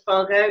much, Miss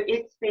Fargo.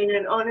 It's been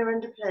an honour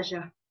and a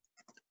pleasure.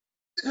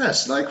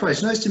 Yes,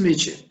 likewise. Nice to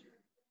meet you.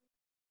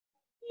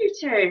 You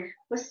too.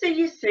 We'll see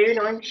you soon,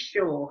 I'm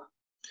sure.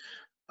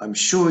 I'm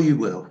sure you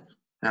will.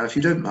 Now, if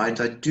you don't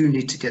mind, I do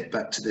need to get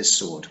back to this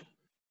sword.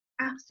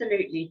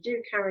 Absolutely.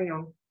 Do carry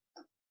on.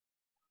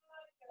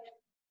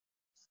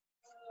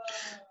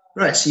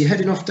 Right, so you're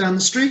heading off down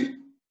the street?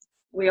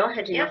 We are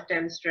heading Yep. off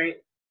down the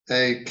street.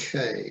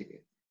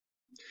 Okay.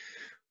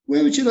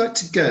 Where would you like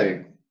to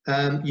go?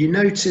 You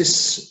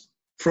notice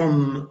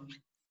from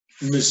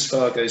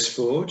Musfargo's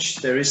Forge,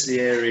 there is the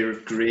area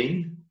of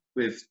green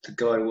with the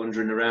guy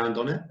wandering around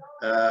on it.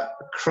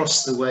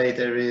 Across the way,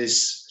 there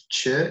is a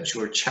church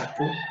or a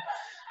chapel.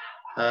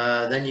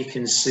 Then you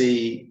can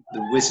see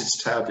the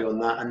Wizard's Tower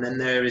beyond that, and then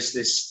there is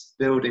this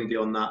building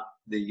beyond that,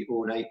 the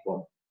ornate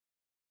one.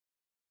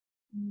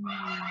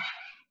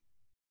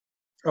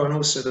 Oh, and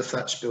also the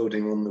thatched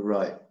building on the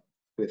right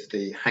with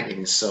the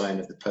hanging sign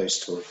of the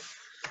post hall.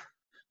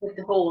 With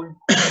the horn.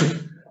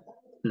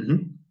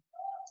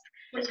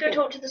 Let's go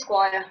talk to the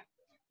squire.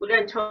 We're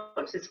going to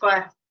talk to the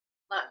squire.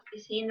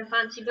 Is he in the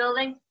fancy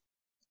building?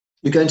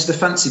 You're going to the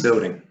fancy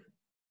building.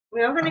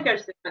 We are going to go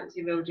to the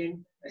fancy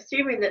building,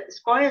 assuming that the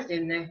squire's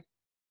in there.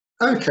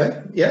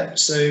 Okay, yeah,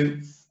 so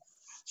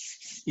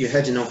you're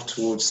heading off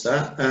towards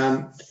that.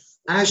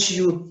 As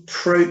you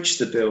approach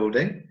the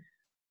building,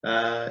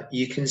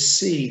 you can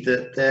see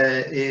that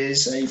there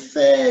is a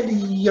fairly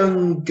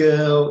young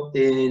girl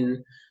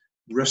in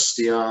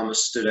rusty armour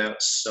stood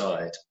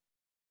outside.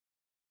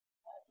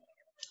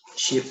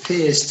 She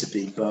appears to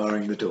be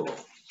barring the door.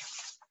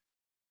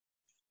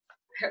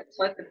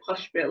 Outside the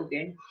posh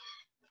building.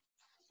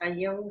 A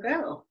young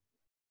girl.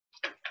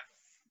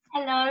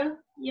 Hello,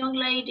 young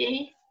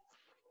lady.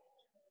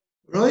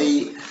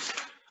 Right,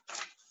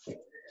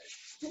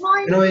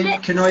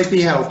 can I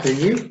be helping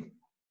you?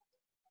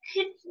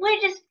 We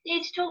just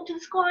need to talk to the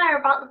squire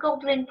about the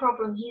goblin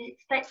problem. He's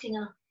expecting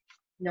us.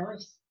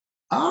 Nice.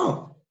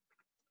 Oh,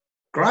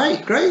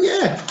 great,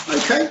 yeah,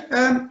 okay.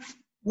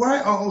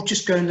 Right, I'll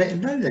just go and let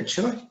him know then,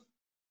 shall I?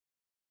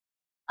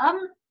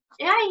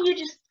 Yeah, you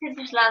just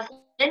let us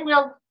in.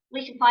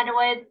 We can find a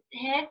way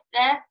here,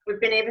 there. We've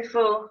been here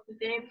before. We've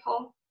been here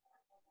before.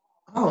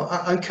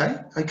 Oh,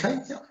 okay.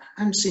 Yeah,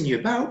 I haven't seen you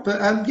about,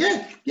 but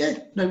yeah,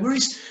 no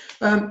worries.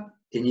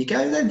 In you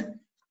go then.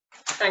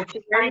 Thank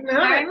you very Thank you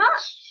very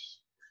much.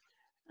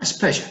 That's a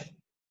pleasure.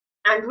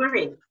 And we're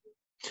in.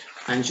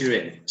 And you're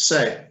in.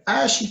 So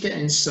as you get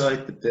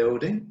inside the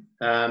building,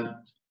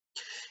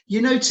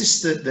 you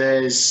notice that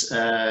there's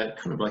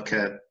kind of like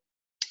a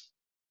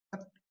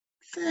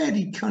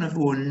fairly kind of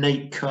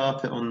ornate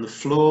carpet on the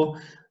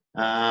floor.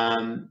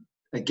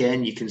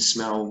 Again, you can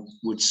smell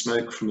wood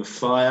smoke from a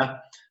fire.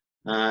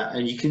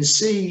 And you can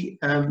see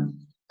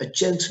a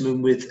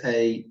gentleman with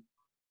a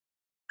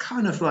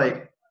kind of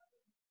like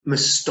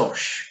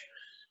moustache,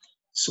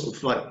 sort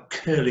of like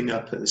curling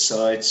up at the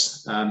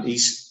sides.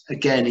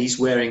 He's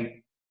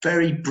wearing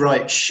very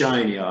bright,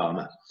 shiny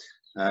armour.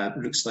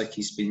 Looks like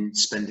he's been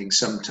spending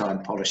some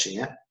time polishing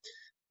it.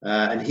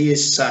 And he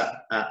is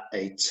sat at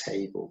a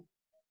table.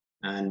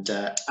 And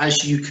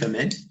as you come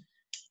in,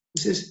 he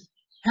says,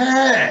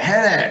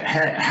 hello,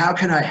 how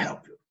can I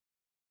help you?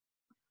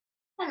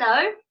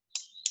 Hello.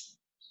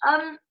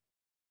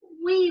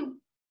 We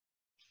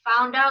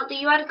found out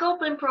that you had a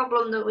goblin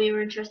problem that we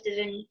were interested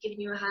in giving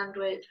you a hand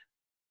with.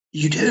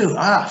 You do?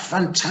 Ah,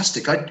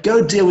 fantastic. I'd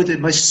go deal with it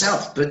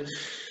myself, but,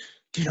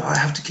 you know, I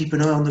have to keep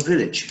an eye on the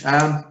village.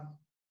 That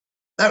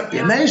would be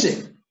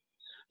amazing.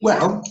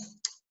 Well,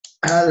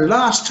 the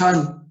last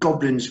time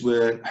goblins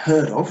were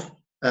heard of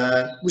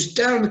was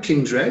down the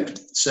King's Road.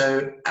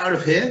 So out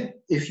of here,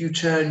 if you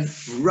turn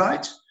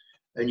right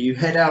and you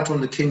head out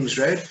on the King's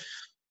Road,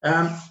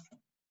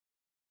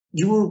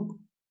 you will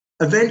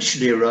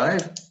eventually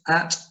arrive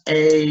at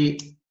a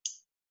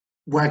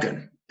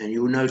wagon, and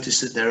you will notice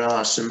that there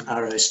are some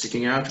arrows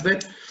sticking out of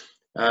it.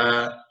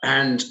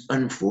 And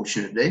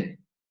unfortunately,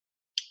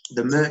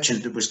 the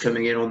merchant that was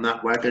coming in on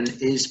that wagon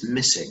is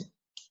missing.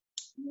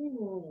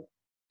 Ooh.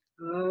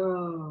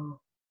 Oh.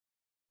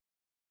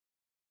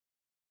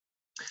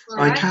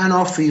 I can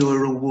offer you a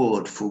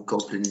reward for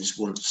goblins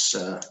once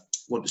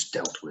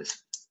dealt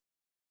with.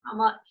 How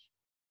much?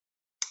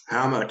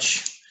 How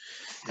much?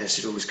 Yes,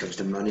 it always comes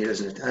to money,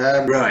 doesn't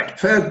it? Right,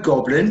 per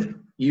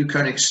goblin, you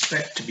can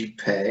expect to be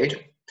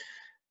paid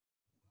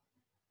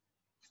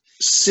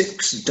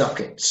 6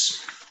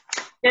 ducats.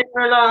 Dead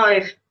or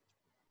alive?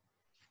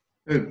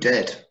 Oh,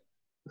 dead.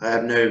 I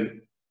have no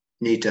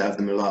need to have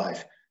them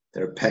alive.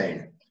 They're a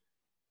pain.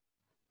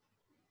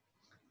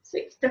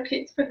 6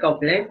 ducats for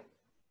goblin.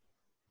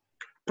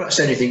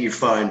 Plus anything you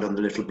find on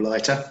the little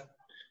blighter.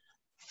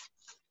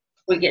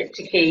 We get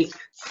to keep.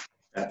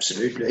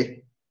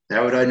 Absolutely.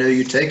 How would I know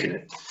you'd taken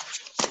it?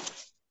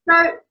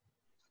 So,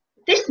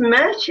 this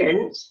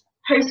merchant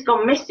who's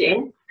gone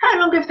missing, how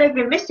long have they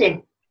been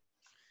missing?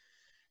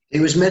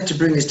 He was meant to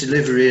bring his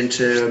delivery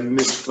into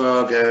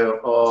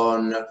Musfargo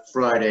on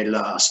Friday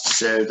last,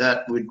 so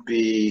that would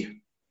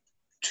be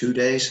 2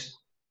 days.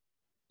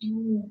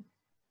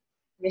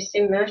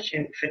 Missing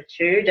merchant for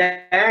 2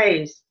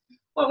 days.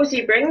 What was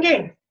he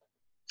bringing?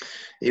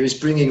 He was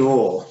bringing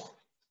ore.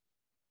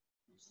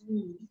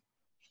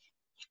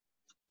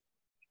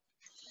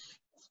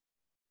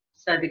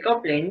 So the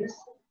goblins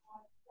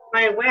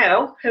may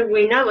well, who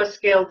we know are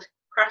skilled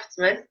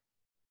craftsmen.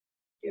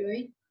 Do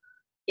we?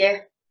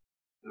 Yeah.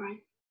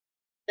 Right.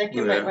 They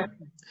can Well, make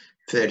weapons.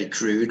 fairly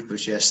crude,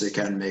 but yes, they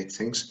can make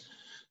things.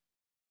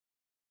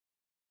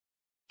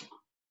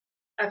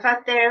 have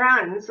had their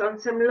hands on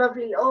some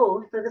lovely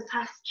ore for the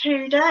past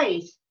 2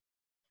 days.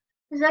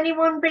 Has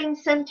anyone been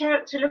sent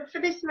out to look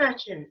for this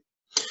merchant?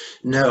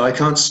 No, I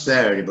can't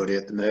spare anybody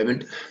at the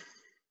moment.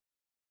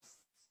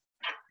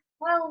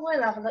 Well,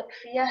 we'll have a look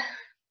for you.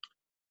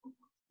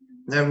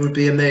 That would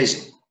be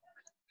amazing.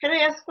 Can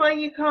I ask why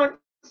you can't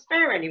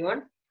spare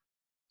anyone?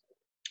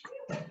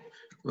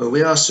 Well,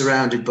 we are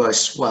surrounded by,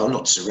 well,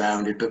 not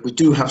surrounded, but we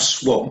do have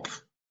swamp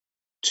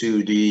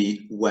to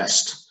the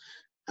west,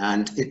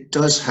 and it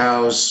does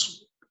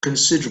house a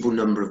considerable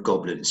number of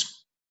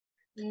goblins.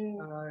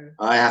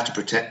 I have to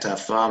protect our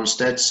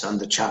farmsteads and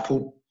the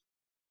chapel.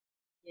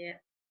 Yeah.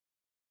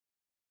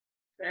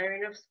 Fair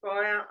enough,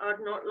 Squire.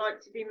 I'd not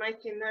like to be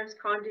making those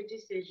kind of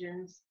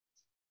decisions.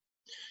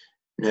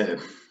 No.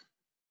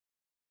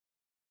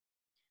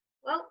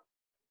 Well,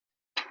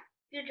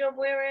 good job,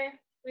 We're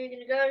going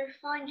to go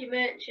find your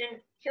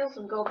merchant, kill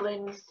some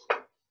goblins,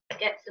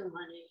 get some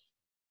money.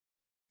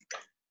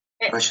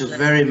 I shall Excellent.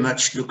 very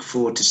much look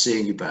forward to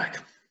seeing you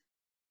back.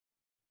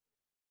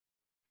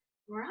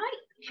 Right.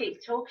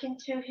 Keep talking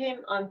to him.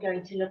 I'm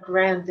going to look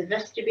around the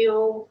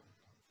vestibule.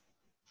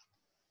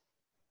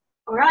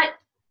 All right.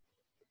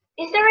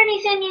 Is there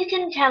anything you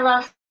can tell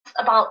us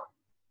about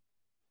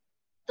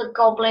the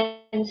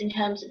goblins in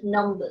terms of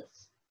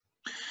numbers?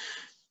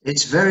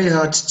 It's very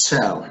hard to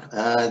tell.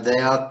 They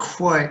are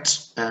quite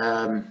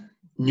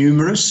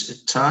numerous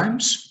at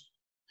times,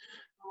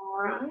 All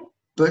right.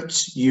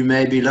 but you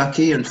may be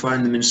lucky and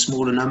find them in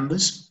smaller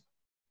numbers.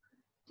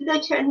 Do they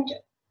tend?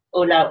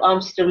 Oh no,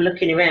 I'm still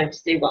looking around to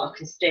see what I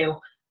can steal.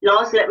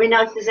 Lars, let me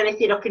know if there's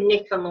anything I can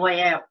nick on the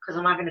way out, because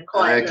I'm having a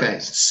quiet Okay,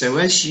 look. so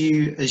as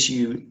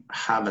you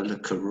have a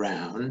look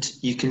around,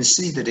 you can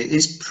see that it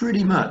is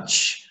pretty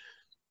much,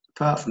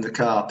 apart from the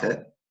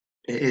carpet,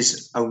 it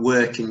is a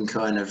working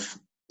kind of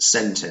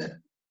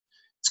centre.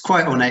 It's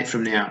quite ornate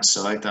from the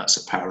outside, that's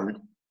apparent.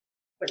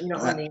 But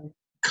not That on him.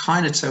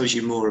 kind of tells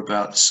you more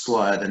about the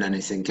squire than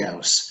anything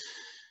else.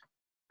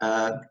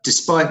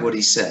 Despite what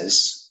he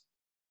says,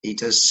 he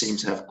does seem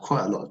to have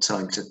quite a lot of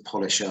time to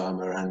polish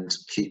armour and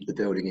keep the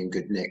building in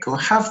good nick, or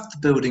have the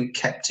building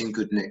kept in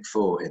good nick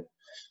for him.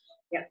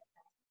 Yeah.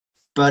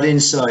 But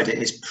inside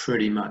it is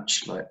pretty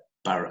much like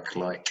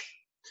barrack-like.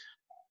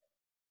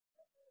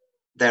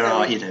 There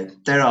are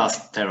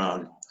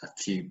a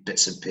few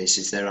bits and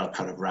pieces. There are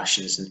kind of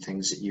rations and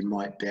things that you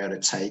might be able to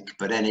take,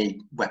 but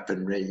any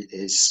weaponry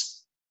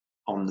is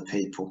on the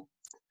people.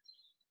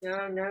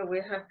 No,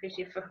 we're happy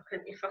if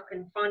I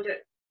can find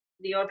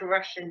the odd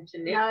ration to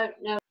nick.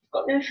 No.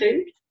 Got no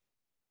food.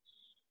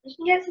 We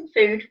can get some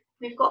food.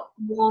 We've got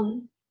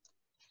one.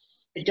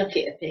 A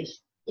ducat apiece.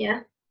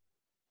 Yeah.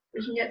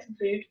 We can get some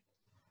food.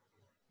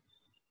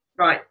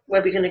 Right, where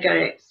are we going to go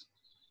next?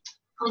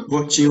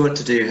 What do you want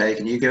to do,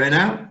 Hagen? You going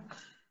out?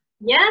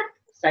 Yeah.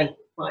 Say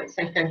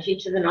thank you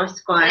to the nice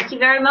squire. Thank you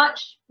very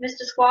much,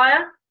 Mr.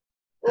 Squire.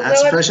 We'll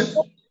That's go a pleasure.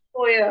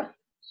 for you.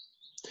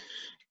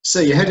 So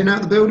you're heading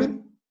out the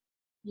building?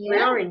 We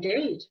are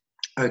indeed.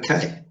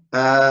 Okay.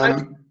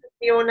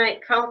 The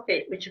ornate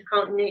carpet, which I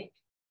can't nick.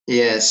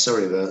 Yeah,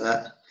 sorry about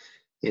that.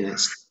 You know,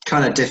 it's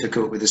kind of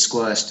difficult with the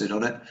squire stood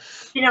on it.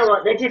 You know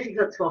what? They're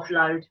difficult to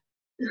offload.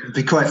 It'd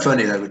be quite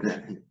funny though,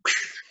 wouldn't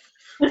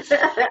it?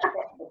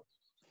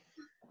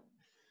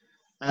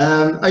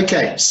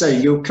 Okay, so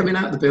you're coming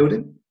out of the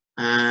building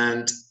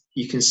and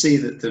you can see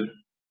that the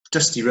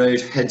dusty road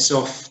heads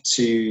off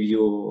to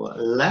your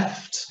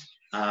left,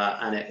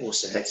 and it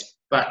also heads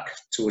back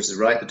towards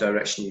the right, the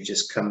direction you've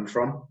just come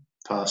from,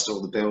 past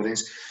all the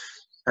buildings.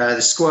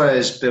 The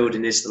squire's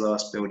building is the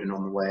last building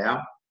on the way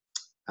out.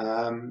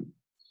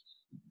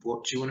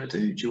 What do you want to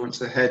do? Do you want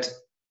to head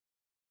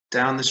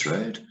down this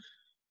road?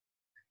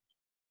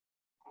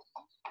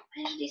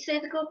 Where did he say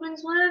the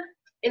goblins were?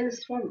 In the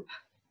swamp.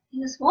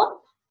 In the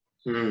swamp?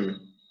 Hmm.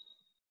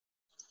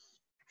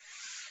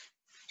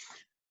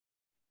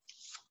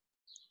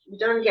 You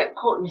don't get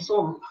caught in the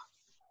swamp.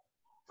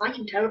 I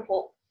can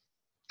teleport.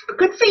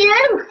 Good for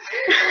you!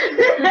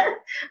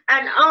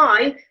 And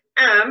I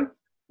am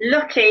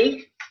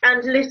lucky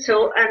and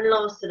little and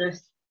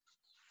larcenous.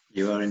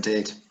 You are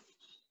indeed.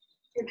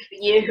 Good for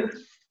you.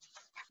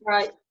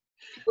 Right.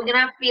 We're going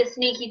to have to be a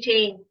sneaky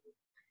team.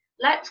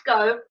 Let's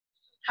go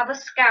have a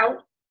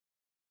scout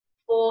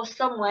for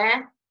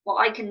somewhere where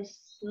I can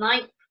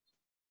snipe,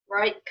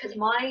 right? Because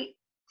my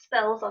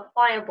spells are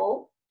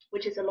Fireball,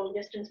 which is a long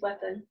distance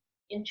weapon,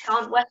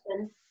 Enchant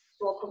Weapon,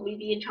 so I'll probably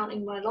be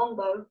enchanting my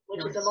longbow,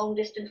 which is a long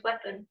distance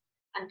weapon,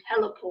 and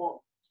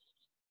Teleport.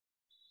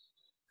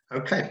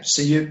 Okay,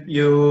 so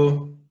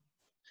you're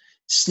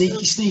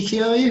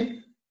sneaky, are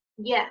you?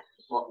 Yeah,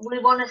 we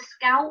want to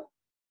scout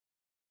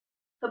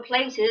for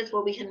places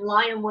where we can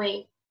lie in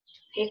wait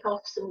to pick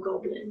off some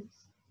goblins.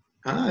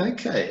 Ah,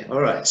 okay, all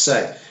right.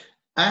 So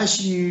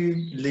as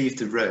you leave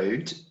the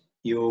road,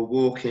 you're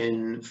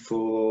walking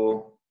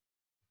for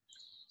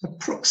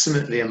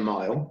approximately a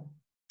mile,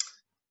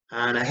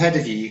 and ahead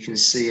of you, you can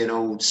see an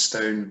old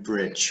stone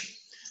bridge.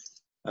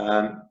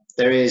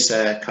 There is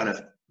a kind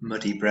of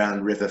muddy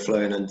brown river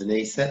flowing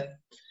underneath it.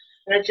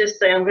 And I just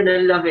say I'm going to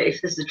love it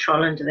if there's a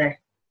troll under there.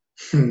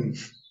 Hmm.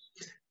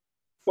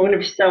 I'm going to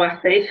be so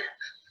happy.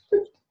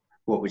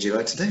 What would you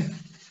like to do?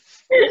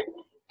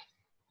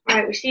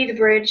 Right, we see the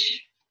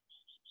bridge.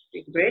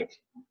 See the bridge?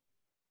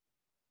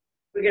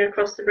 We're going to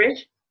cross the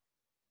bridge?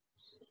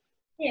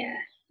 Yeah.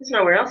 There's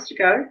nowhere else to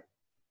go.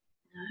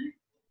 No.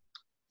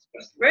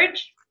 Cross the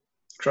bridge.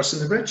 Crossing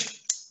the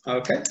bridge?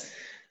 Okay.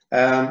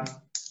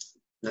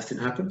 Nothing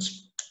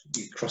happens.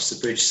 You cross the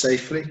bridge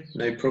safely,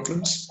 no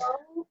problems.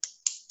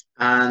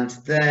 And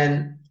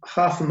then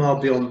half a mile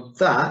beyond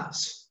that,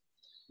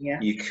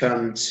 you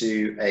come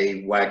to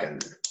a wagon,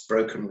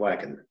 broken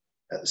wagon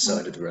at the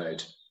side of the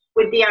road.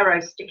 With the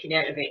arrow sticking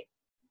out of it.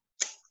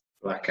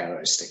 Black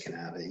arrow sticking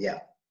out of it, yeah.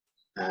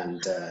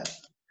 And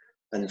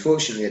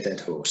unfortunately a dead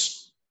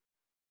horse.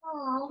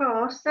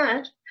 Oh,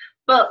 sad.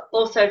 But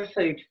also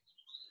food.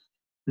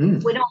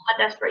 Mm. We're not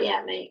that desperate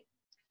yet, mate.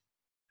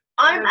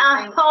 I'm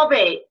a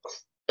hobbit.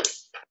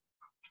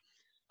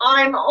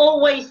 I'm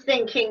always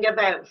thinking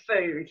about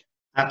food.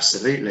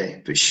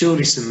 Absolutely, but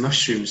surely some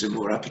mushrooms are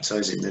more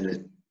appetizing than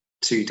a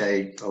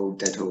 2-day-old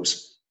dead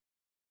horse.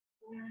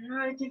 No,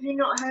 have you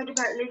not heard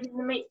about leaving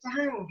the meat to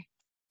hang?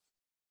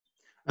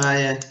 Ah,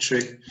 yeah,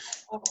 true.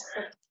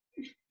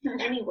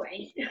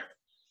 Anyway.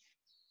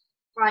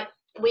 Right,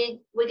 we're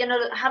going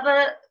to have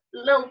a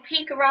little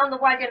peek around the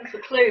wagon for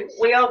clues.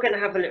 We are going to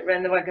have a look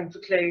around the wagon for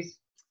clues.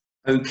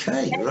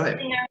 Okay, right.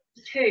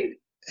 Two.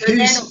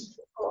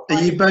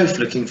 Are you both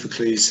looking for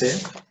clues here?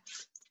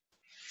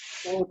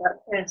 Oh, that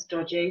sounds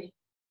dodgy.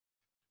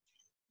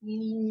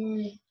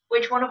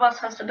 Which one of us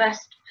has the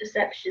best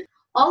perception?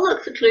 I'll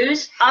look for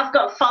clues. I've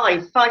got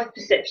five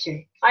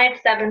perception. I have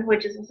 7,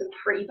 which is also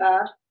pretty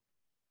bad.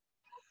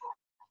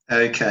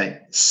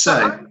 Okay,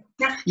 so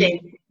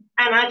Crafty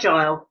and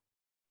agile.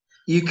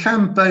 you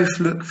can both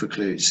look for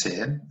clues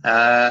here.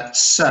 Yeah,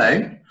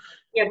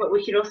 but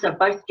we could also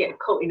both get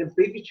caught in a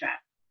booby trap.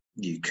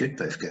 You could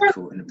both get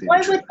caught in a booby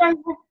trap.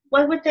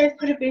 Why would they have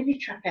put a booby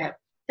trap out?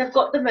 They've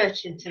got the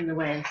merchant in the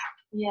way.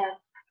 Yeah.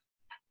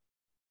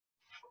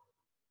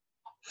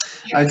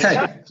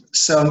 Okay,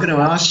 so I'm going to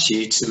ask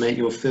you to make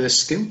your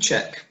first skill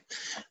check.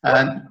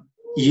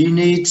 You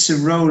need to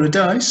roll a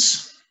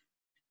dice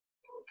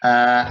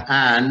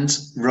and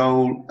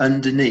roll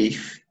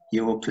underneath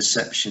your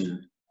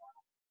perception.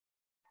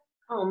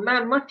 Oh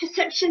man, my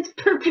perception's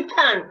poopy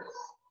pants.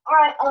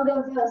 Alright, I'll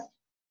go first.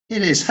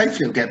 It is.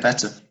 Hopefully it'll get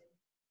better.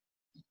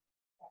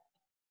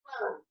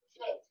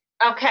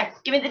 Okay,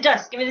 give me the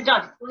dice, give me the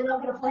dice. We're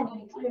not going to find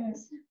any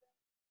clues.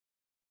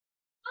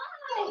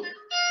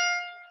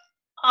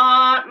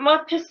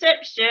 My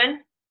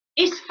perception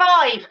is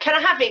 5. Can I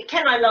have it?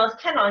 Can I, Lars?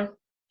 Can I?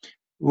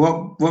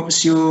 What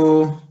was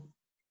your...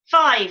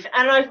 5,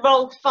 and I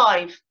rolled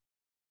 5.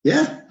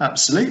 Yeah,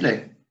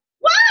 absolutely.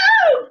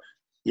 Woo!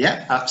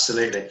 Yeah,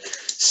 absolutely.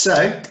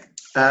 So,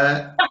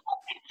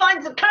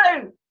 Finds a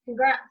clue.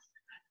 Congrats.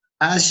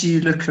 as you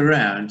look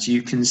around,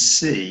 you can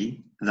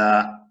see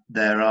that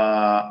there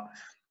are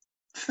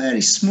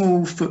fairly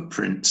small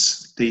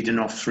footprints leading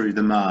off through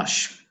the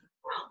marsh.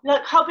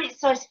 Look,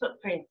 hobbit-sized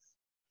footprints.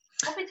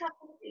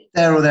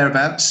 There or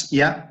thereabouts,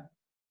 yeah,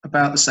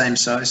 about the same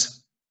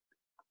size.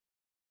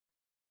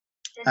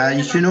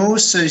 You can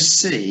also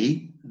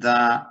see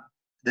that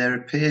there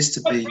appears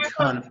to be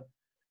kind of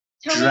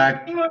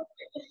drag the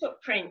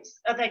footprints.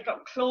 Have they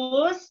got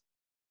claws?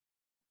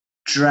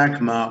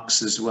 Drag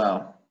marks as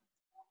well.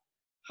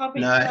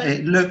 No,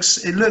 it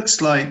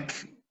looks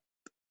like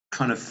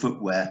kind of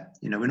footwear.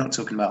 You know, we're not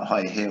talking about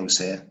high heels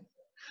here.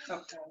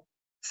 Okay.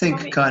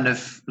 Think kind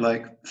of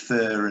like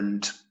fur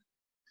and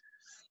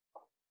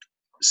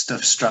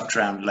stuff strapped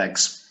around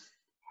legs.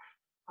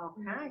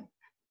 Okay.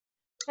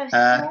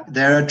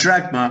 There are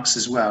drag marks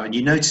as well, and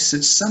you notice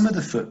that some of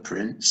the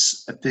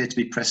footprints appear to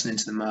be pressing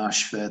into the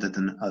marsh further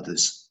than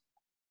others.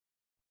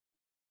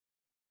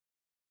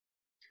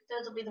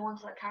 Those will be the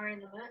ones that are carrying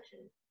the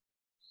merchant.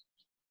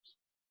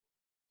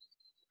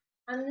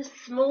 And the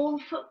small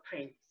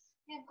footprints.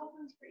 Yeah,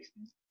 goblins pretty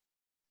small.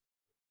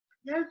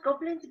 No,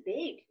 goblins are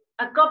big.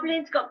 Are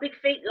goblins got big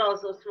feet,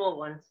 Lars, or small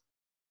ones?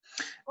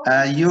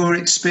 Your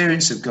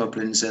experience of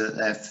goblins are that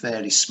they're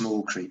fairly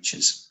small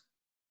creatures.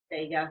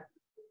 There you go.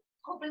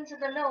 Goblins are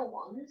the little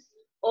ones.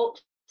 Orcs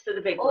are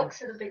the big ones.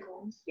 Orcs are the big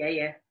ones. Yeah,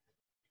 yeah.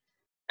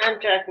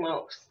 And drag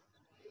marks.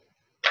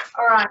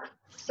 Alright,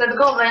 so the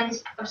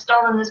goblins have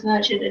stolen this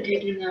merchant and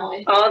taken him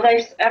away.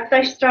 Have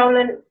they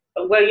stolen?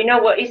 Well, you know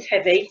what is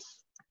heavy?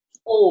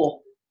 Ore.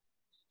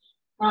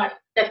 Right.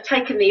 They've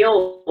taken the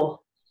ore.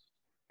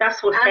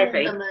 That's what's And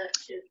heavy. the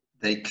merchant.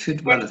 They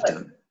could well have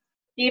done.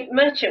 The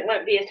merchant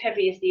won't be as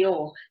heavy as the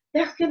ore.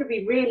 That's going to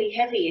be really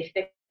heavy if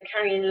they're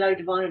carrying a load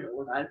of iron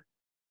ore, though.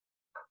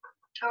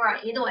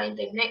 Alright, either way,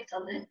 they've nicked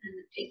on it and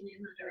they've taken it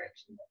in that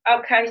direction.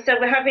 Okay, so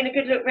we're having a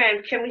good look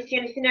round. Can we see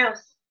anything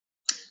else?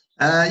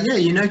 Yeah,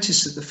 you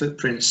notice that the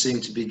footprints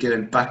seem to be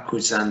going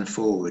backwards and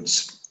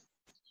forwards.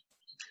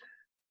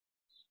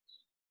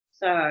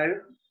 So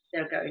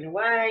they're going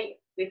away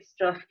with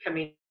stuff,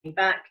 coming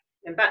back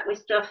and back with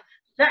stuff.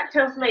 That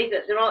tells me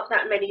that there aren't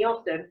that many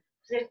of them.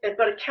 Because if they've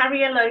got to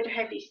carry a load of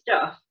heavy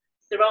stuff,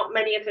 there aren't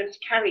many of them to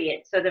carry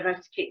it, so they've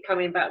had to keep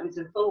coming backwards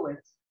and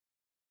forwards.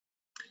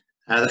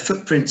 The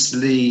footprints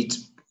lead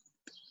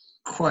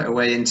quite a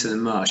way into the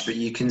marsh, but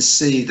you can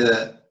see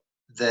that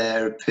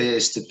there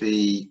appears to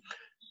be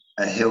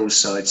a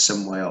hillside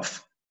some way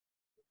off.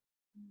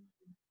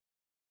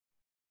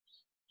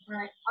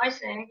 Right, I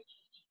say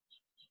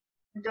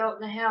go up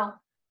the hill.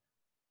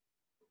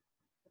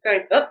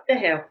 Going up the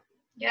hill.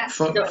 Yeah.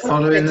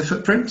 Following the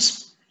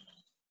footprints?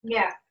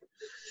 Yeah.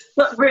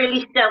 But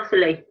really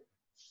stealthily.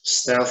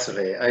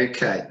 Stealthily,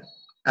 okay.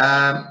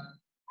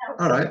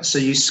 All right, so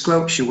you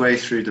squelch your way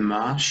through the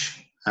marsh.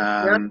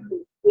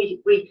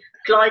 We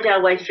glide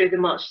our way through the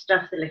marsh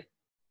stealthily.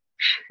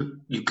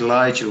 You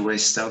glide your way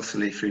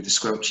stealthily through the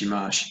squelchy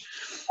marsh.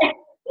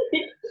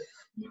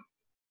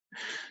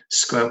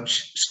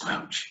 Squelch,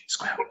 squelch,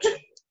 squelch.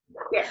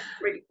 Yeah,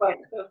 really quite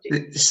stealthy.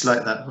 It's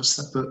like that. What's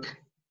that book?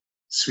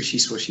 Swishy,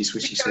 swishy,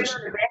 swishy, swishy.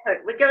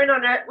 We're going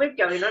on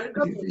a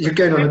goblin. You're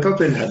going on a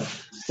goblin hunt.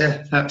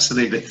 Yeah,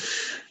 absolutely.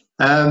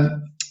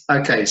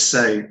 Okay,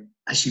 so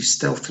as you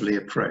stealthily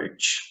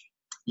approach,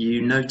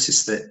 you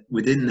notice that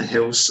within the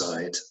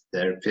hillside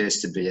there appears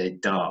to be a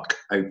dark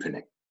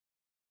opening.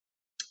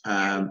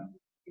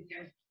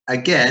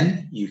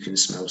 Again, you can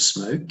smell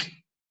smoke.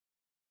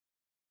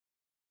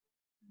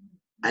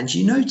 And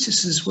you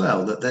notice as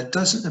well that there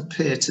doesn't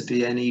appear to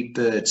be any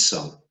bird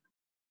song.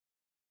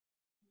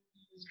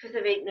 It's because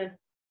I've eaten them.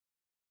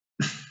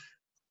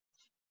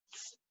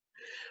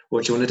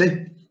 What do you want to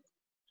do?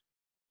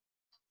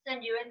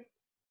 Send you in.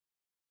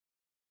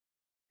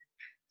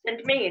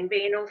 Send me in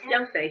being all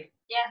stealthy.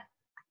 Yeah.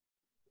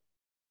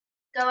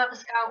 Go have a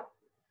scout.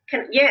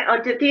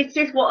 This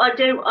is what I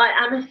do. I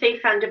am a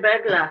thief and a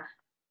burglar.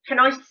 Can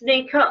I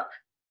sneak up?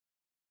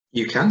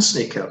 You can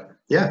sneak up.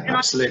 Yeah, Can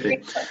absolutely.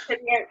 I sneak up to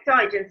the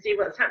outside and see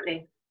what's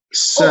happening?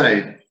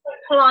 So,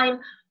 Climb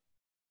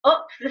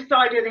up the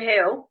side of the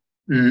hill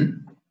mm,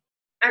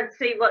 and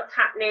see what's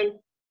happening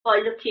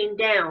by looking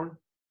down.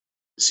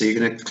 so you're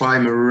going to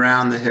climb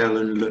around the hill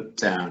and look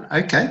down.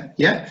 Okay,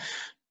 yeah.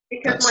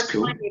 Because That's my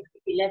cool. climbing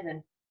is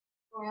 11.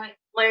 All right.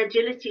 My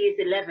agility is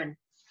 11.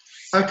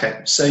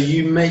 Okay, so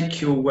you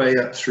make your way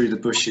up through the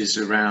bushes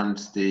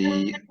around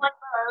the. My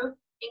bow,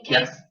 in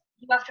case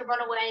you have to run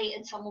away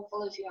and someone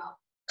follows you out.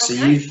 So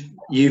Okay.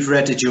 you've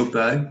readied your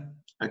bow,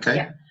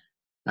 okay,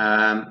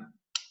 Yeah.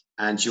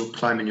 and you're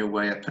climbing your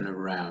way up and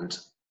around.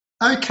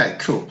 Okay,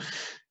 cool.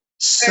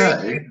 So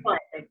Very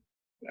quietly.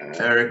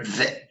 very.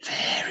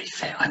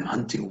 I'm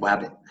hunting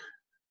wabbit.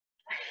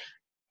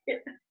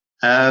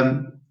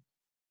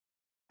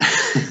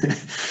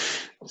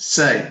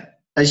 So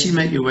as you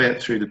make your way up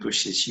through the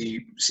bushes,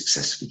 you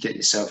successfully get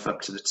yourself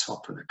up to the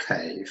top of the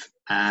cave,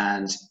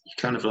 and you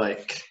kind of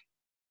like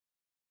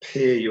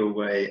peer your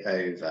way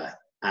over.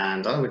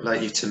 And I would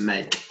like you to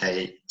make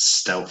a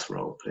stealth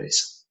roll,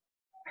 please.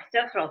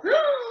 Stealth roll.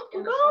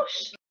 Oh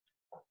gosh!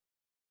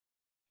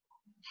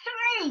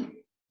 3!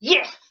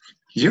 Yes!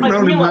 You're I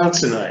rolling knew well it.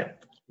 tonight.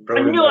 I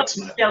Rolling knew I well was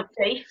tonight.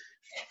 stealthy.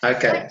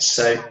 Okay,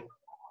 so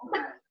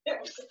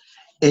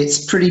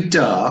it's pretty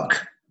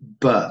dark,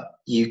 but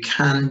you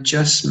can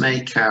just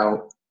make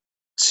out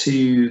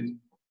two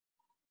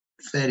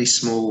fairly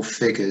small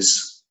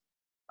figures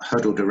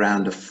huddled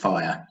around a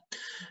fire.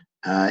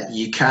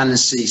 You can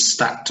see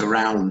stacked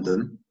around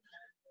them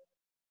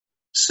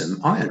some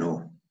iron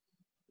ore,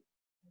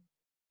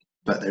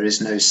 but there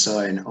is no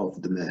sign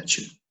of the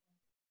merchant.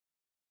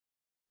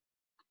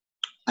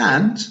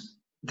 And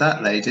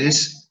that,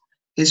 ladies,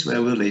 is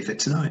where we'll leave it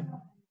tonight.